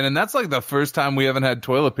 Man, and that's like the first time we haven't had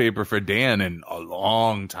toilet paper for Dan in a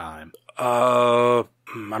long time. I'm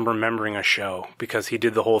remembering a show because he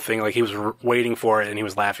did the whole thing, like he was waiting for it and he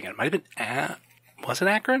was laughing at it. Might have been, was it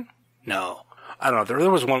Akron? No. I don't know. There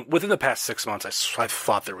was one within the past 6 months. I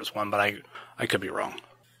thought there was one, but I could be wrong.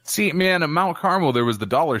 See, man, at Mount Carmel, there was the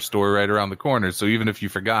dollar store right around the corner. So even if you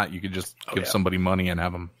forgot, you could just give somebody money and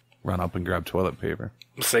have them run up and grab toilet paper.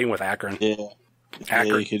 Same with Akron. Yeah. Akron,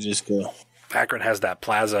 Yeah, you could just go. Akron has that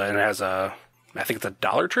plaza and it has I think it's a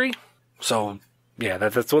Dollar Tree. So, yeah,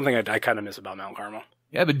 that's one thing I kind of miss about Mount Carmel.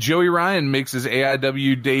 Yeah, but Joey Ryan makes his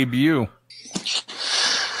AIW debut.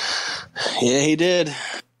 Yeah, he did.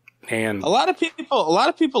 And A lot of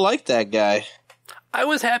people like that guy. I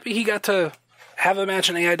was happy he got to have a match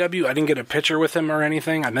in AIW. I didn't get a picture with him or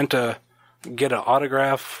anything. I meant to get an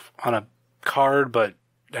autograph on a card, but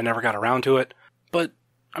I never got around to it. But,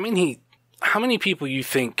 I mean, how many people you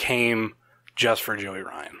think came just for Joey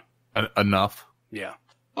Ryan? Enough. Yeah.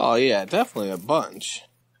 Oh yeah, definitely a bunch.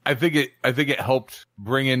 I think it helped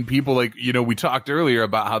bring in people like, we talked earlier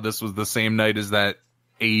about how this was the same night as that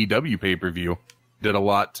AEW pay-per-view. Did a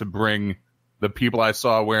lot to bring the people I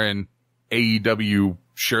saw wearing AEW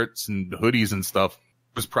shirts and hoodies and stuff.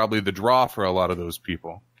 Was probably the draw for a lot of those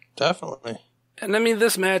people. Definitely. And I mean,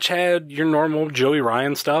 this match had your normal Joey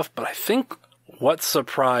Ryan stuff, but I think what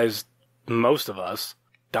surprised most of us,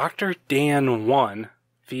 Dr. Dan won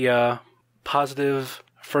via positive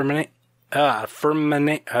fuck,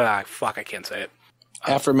 I can't say it.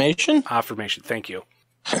 Affirmation? Affirmation, thank you.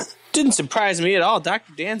 Didn't surprise me at all.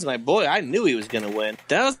 Dr. Dan's my boy. I knew he was going to win.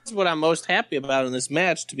 That's what I'm most happy about in this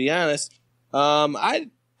match, to be honest. I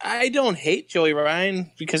don't hate Joey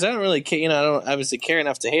Ryan because I don't really care. I don't obviously care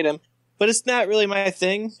enough to hate him, but it's not really my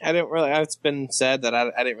thing. It's been said that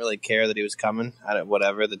I didn't really care that he was coming.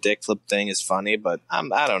 Whatever. The dick flip thing is funny, but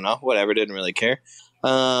I don't know. Whatever. Didn't really care.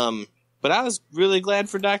 But I was really glad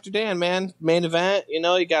for Dr. Dan, man. Main event, you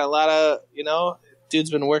got a lot of,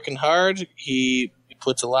 dude's been working hard. He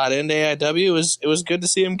puts a lot into AIW. It was good to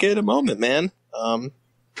see him get a moment, man.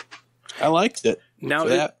 I liked it.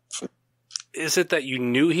 Now, is it that you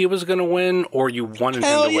knew he was going to win, or you wanted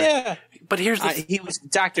Hell him to win? yeah. But here's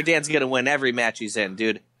Dr. Dan's going to win every match he's in,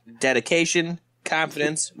 dude. Dedication,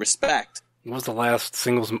 confidence, respect. What was the last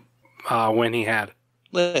singles win he had?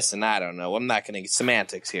 Listen, I don't know. I'm not going to get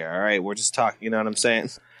semantics here, all right? We're just talking, you know what I'm saying?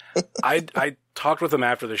 I talked with him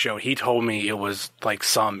after the show. He told me it was like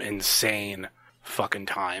some insane fucking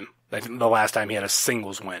time. Like the last time he had a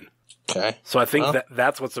singles win. Okay. So I think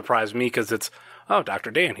that's what surprised me, because it's,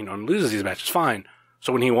 Dr. Dan, he normally loses these matches, fine.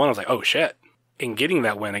 So when he won, I was like, oh shit. And getting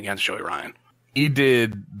that win against Joey Ryan. He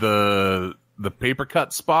did the paper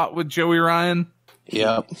cut spot with Joey Ryan.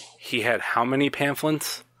 Yep. He had how many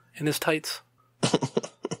pamphlets in his tights?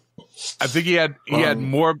 I think he had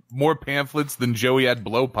more pamphlets than Joey had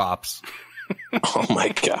blow pops. Oh my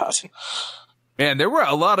god. Man, there were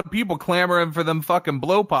a lot of people clamoring for them fucking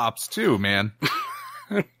blow pops too, man.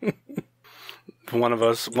 One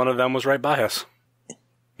of them was right by us.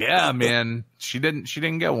 Yeah, man. She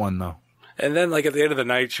didn't get one though. And then, like, at the end of the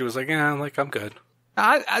night, she was like, "Yeah, I'm good."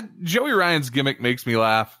 Joey Ryan's gimmick makes me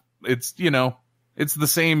laugh. It's, it's the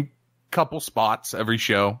same couple spots every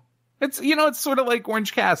show. It's, it's sort of like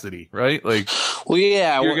Orange Cassidy, right? Like, well,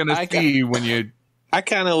 yeah, you're gonna see when you. I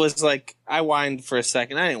kind of was like, I whined for a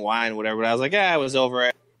second. I didn't whine, whatever. But I was like, I was over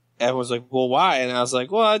it. Everyone was like, well, why? And I was like,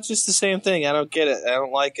 well, it's just the same thing. I don't get it. I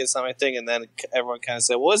don't like it. It's not my thing. And then everyone kind of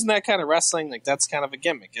said, well, isn't that kind of wrestling? Like, that's kind of a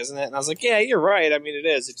gimmick, isn't it? And I was like, yeah, you're right. I mean, it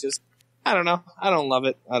is. It just, I don't know. I don't love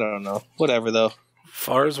it. I don't know. Whatever, though. As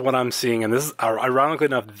far as what I'm seeing, and this is, ironically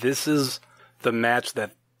enough, this is the match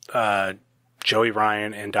that Joey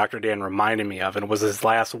Ryan and Dr. Dan reminded me of, and it was his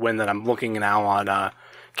last win that I'm looking now on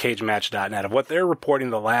cagematch.net. Of what they're reporting,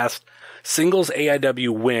 the last singles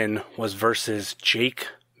AIW win was versus Jake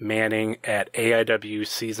Manning at AIW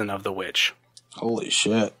Season of the Witch. Holy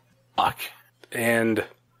shit. Fuck. And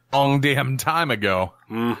long damn time ago.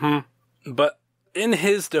 Mm-hmm. But in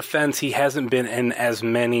his defense, he hasn't been in as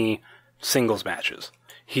many singles matches.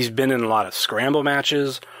 He's been in a lot of scramble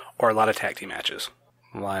matches or a lot of tag team matches.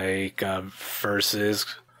 Like, they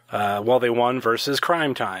won versus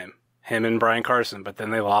Crime Time. Him and Brian Carson, but then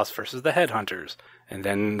they lost versus the Headhunters. And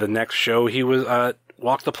then the next show he was,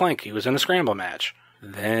 walked the plank. He was in a scramble match.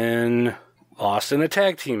 Then lost in a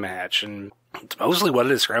tag team match. And it's mostly what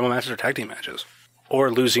it is, scramble matches or tag team matches.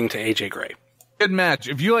 Or losing to AJ Gray. Good match.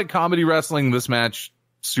 If you like comedy wrestling, this match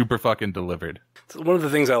super fucking delivered. It's one of the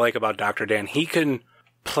things I like about Dr. Dan. He can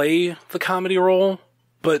play the comedy role,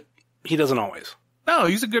 but he doesn't always. No,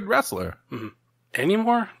 he's a good wrestler. Mm-hmm. Any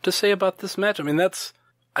more to say about this match? I mean,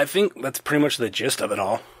 I think that's pretty much the gist of it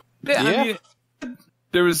all. Yeah. I mean,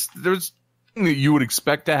 there's everything that you would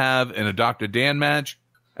expect to have in a Dr. Dan match.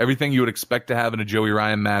 Everything you would expect to have in a Joey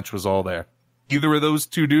Ryan match was all there. Either of those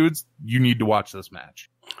two dudes, you need to watch this match.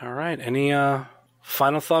 All right. Any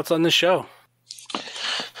final thoughts on the show?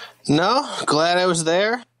 No. Glad I was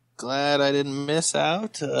there. Glad I didn't miss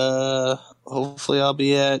out. Hopefully I'll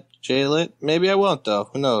be at J-Lit. Maybe I won't, though.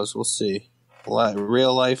 Who knows? We'll see.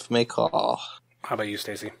 Real life may call. How about you,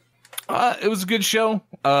 Stacy? It was a good show.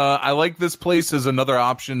 I like this place as another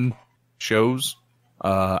option shows.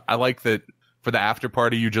 I like that for the after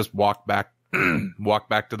party, you just walk back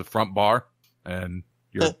to the front bar and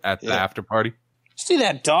you're at the after party. See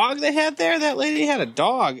that dog they had there? That lady had a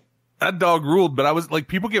dog. That dog ruled, but I was like,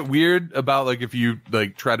 people get weird about like if you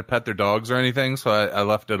like try to pet their dogs or anything, so I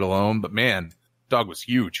left it alone. But man, dog was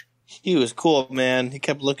huge. He was cool, man. He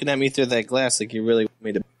kept looking at me through that glass like he really wanted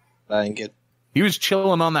me to buy and get. He was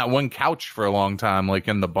chilling on that one couch for a long time, like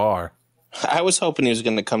in the bar. I was hoping he was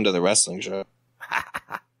going to come to the wrestling show.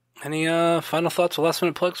 Any final thoughts or last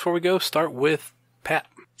minute plugs before we go? Start with Pat.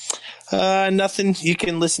 Nothing. You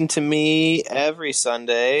can listen to me every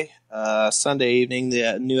Sunday. Sunday evening,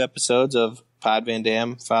 the new episodes of Pod Van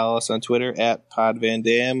Dam. Follow us on Twitter at Pod Van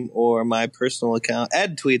Dam or my personal account.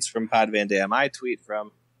 Ed tweets from Pod Van Dam. I tweet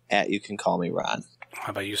from at You Can Call Me Ron.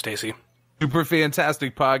 How about you, Stacy? Super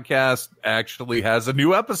Fantastic Podcast actually has a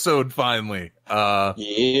new episode finally.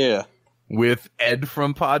 Yeah. With Ed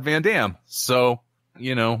from Pod Van Dam. So,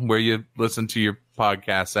 where you listen to your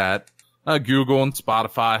podcasts at. Google and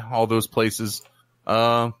Spotify, all those places.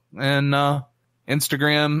 And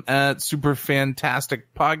Instagram at Super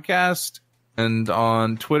Fantastic Podcast. And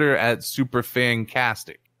on Twitter at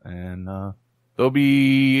Superfancastic. And there'll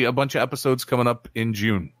be a bunch of episodes coming up in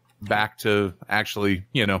June. Back to actually,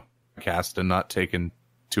 cast and not taking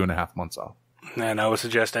 2.5 months off. And I would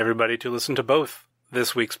suggest everybody to listen to both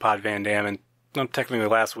this week's Pod Van Dam and technically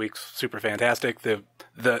last week's Super Fantastic.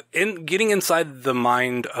 Getting inside the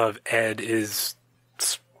mind of Ed is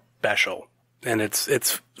special, and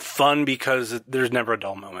it's fun because there's never a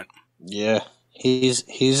dull moment. Yeah, he's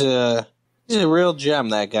a real gem,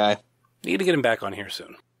 that guy. Need to get him back on here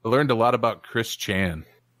soon. I learned a lot about Chris Chan.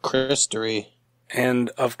 Christery. And,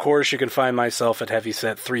 of course, you can find myself at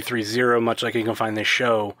Heavyset330, much like you can find this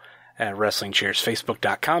show at Wrestling Cheers,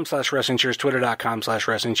 Facebook.com/Wrestling Cheers,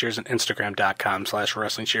 Twitter.com/Wrestling Cheers, and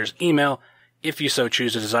Instagram.com/Wrestling Cheers. Email, if you so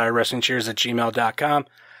choose to desire, WrestlingCheers@gmail.com.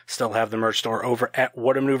 Still have the merch store over at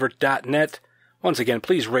whatamaneuver.net. Once again,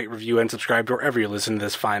 please rate, review, and subscribe to wherever you listen to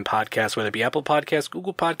this fine podcast, whether it be Apple Podcasts,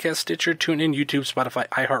 Google Podcasts, Stitcher, TuneIn, YouTube, Spotify,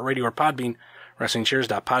 iHeartRadio, or Podbean.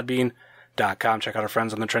 WrestlingCheers.podbean.com. Check out our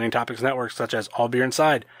friends on the Trending Topics Network, such as All Beer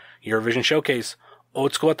Inside, Eurovision Showcase,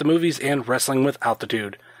 Old School at the Movies, and Wrestling with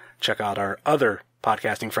Altitude. Check out our other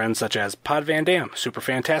podcasting friends, such as Pod Van Dam, Super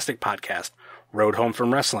Fantastic Podcast, Road Home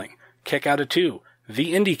from Wrestling, Kick Out at 2,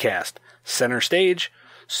 The IndieCast, Center Stage,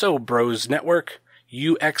 So Bros Network,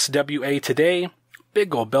 UXWA Today, Big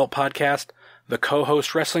Gold Belt Podcast, The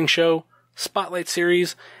Co-Host Wrestling Show, Spotlight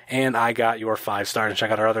Series, and I Got Your 5 Stars. And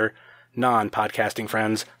check out our other non-podcasting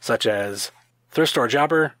friends, such as Thrift Store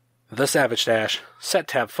Jobber, The Savage Dash, Set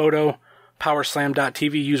Tab Photo,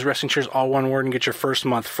 PowerSlam.tv, use Wrestling Cheers all one word and get your first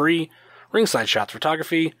month free, Ringside Shots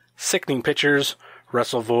Photography, Sickening Pictures,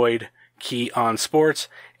 Wrestle Void, Key on Sports,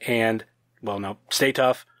 and, Stay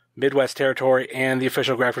Tough, Midwest Territory, and the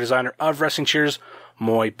official graphic designer of Wrestling Cheers,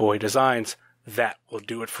 Moy Boy Designs. That will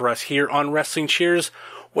do it for us here on Wrestling Cheers,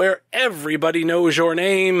 where everybody knows your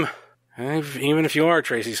name, even if you are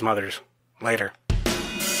Tracy Smothers. Later.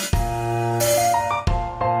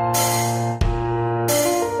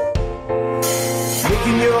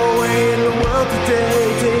 Making your way in the world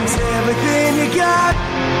today takes everything you got.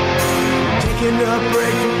 Taking a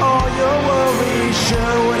break from all your worries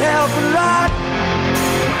sure would help a lot.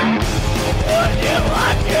 Would you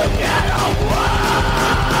want to get away?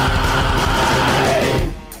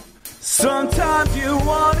 Sometimes you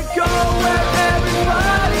want to go where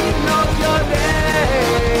everybody knows your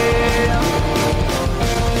name,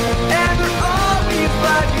 and they're always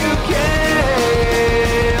glad you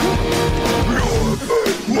came.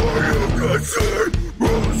 What you can say,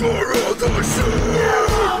 rules around the sea.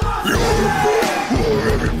 You're for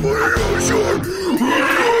everybody else.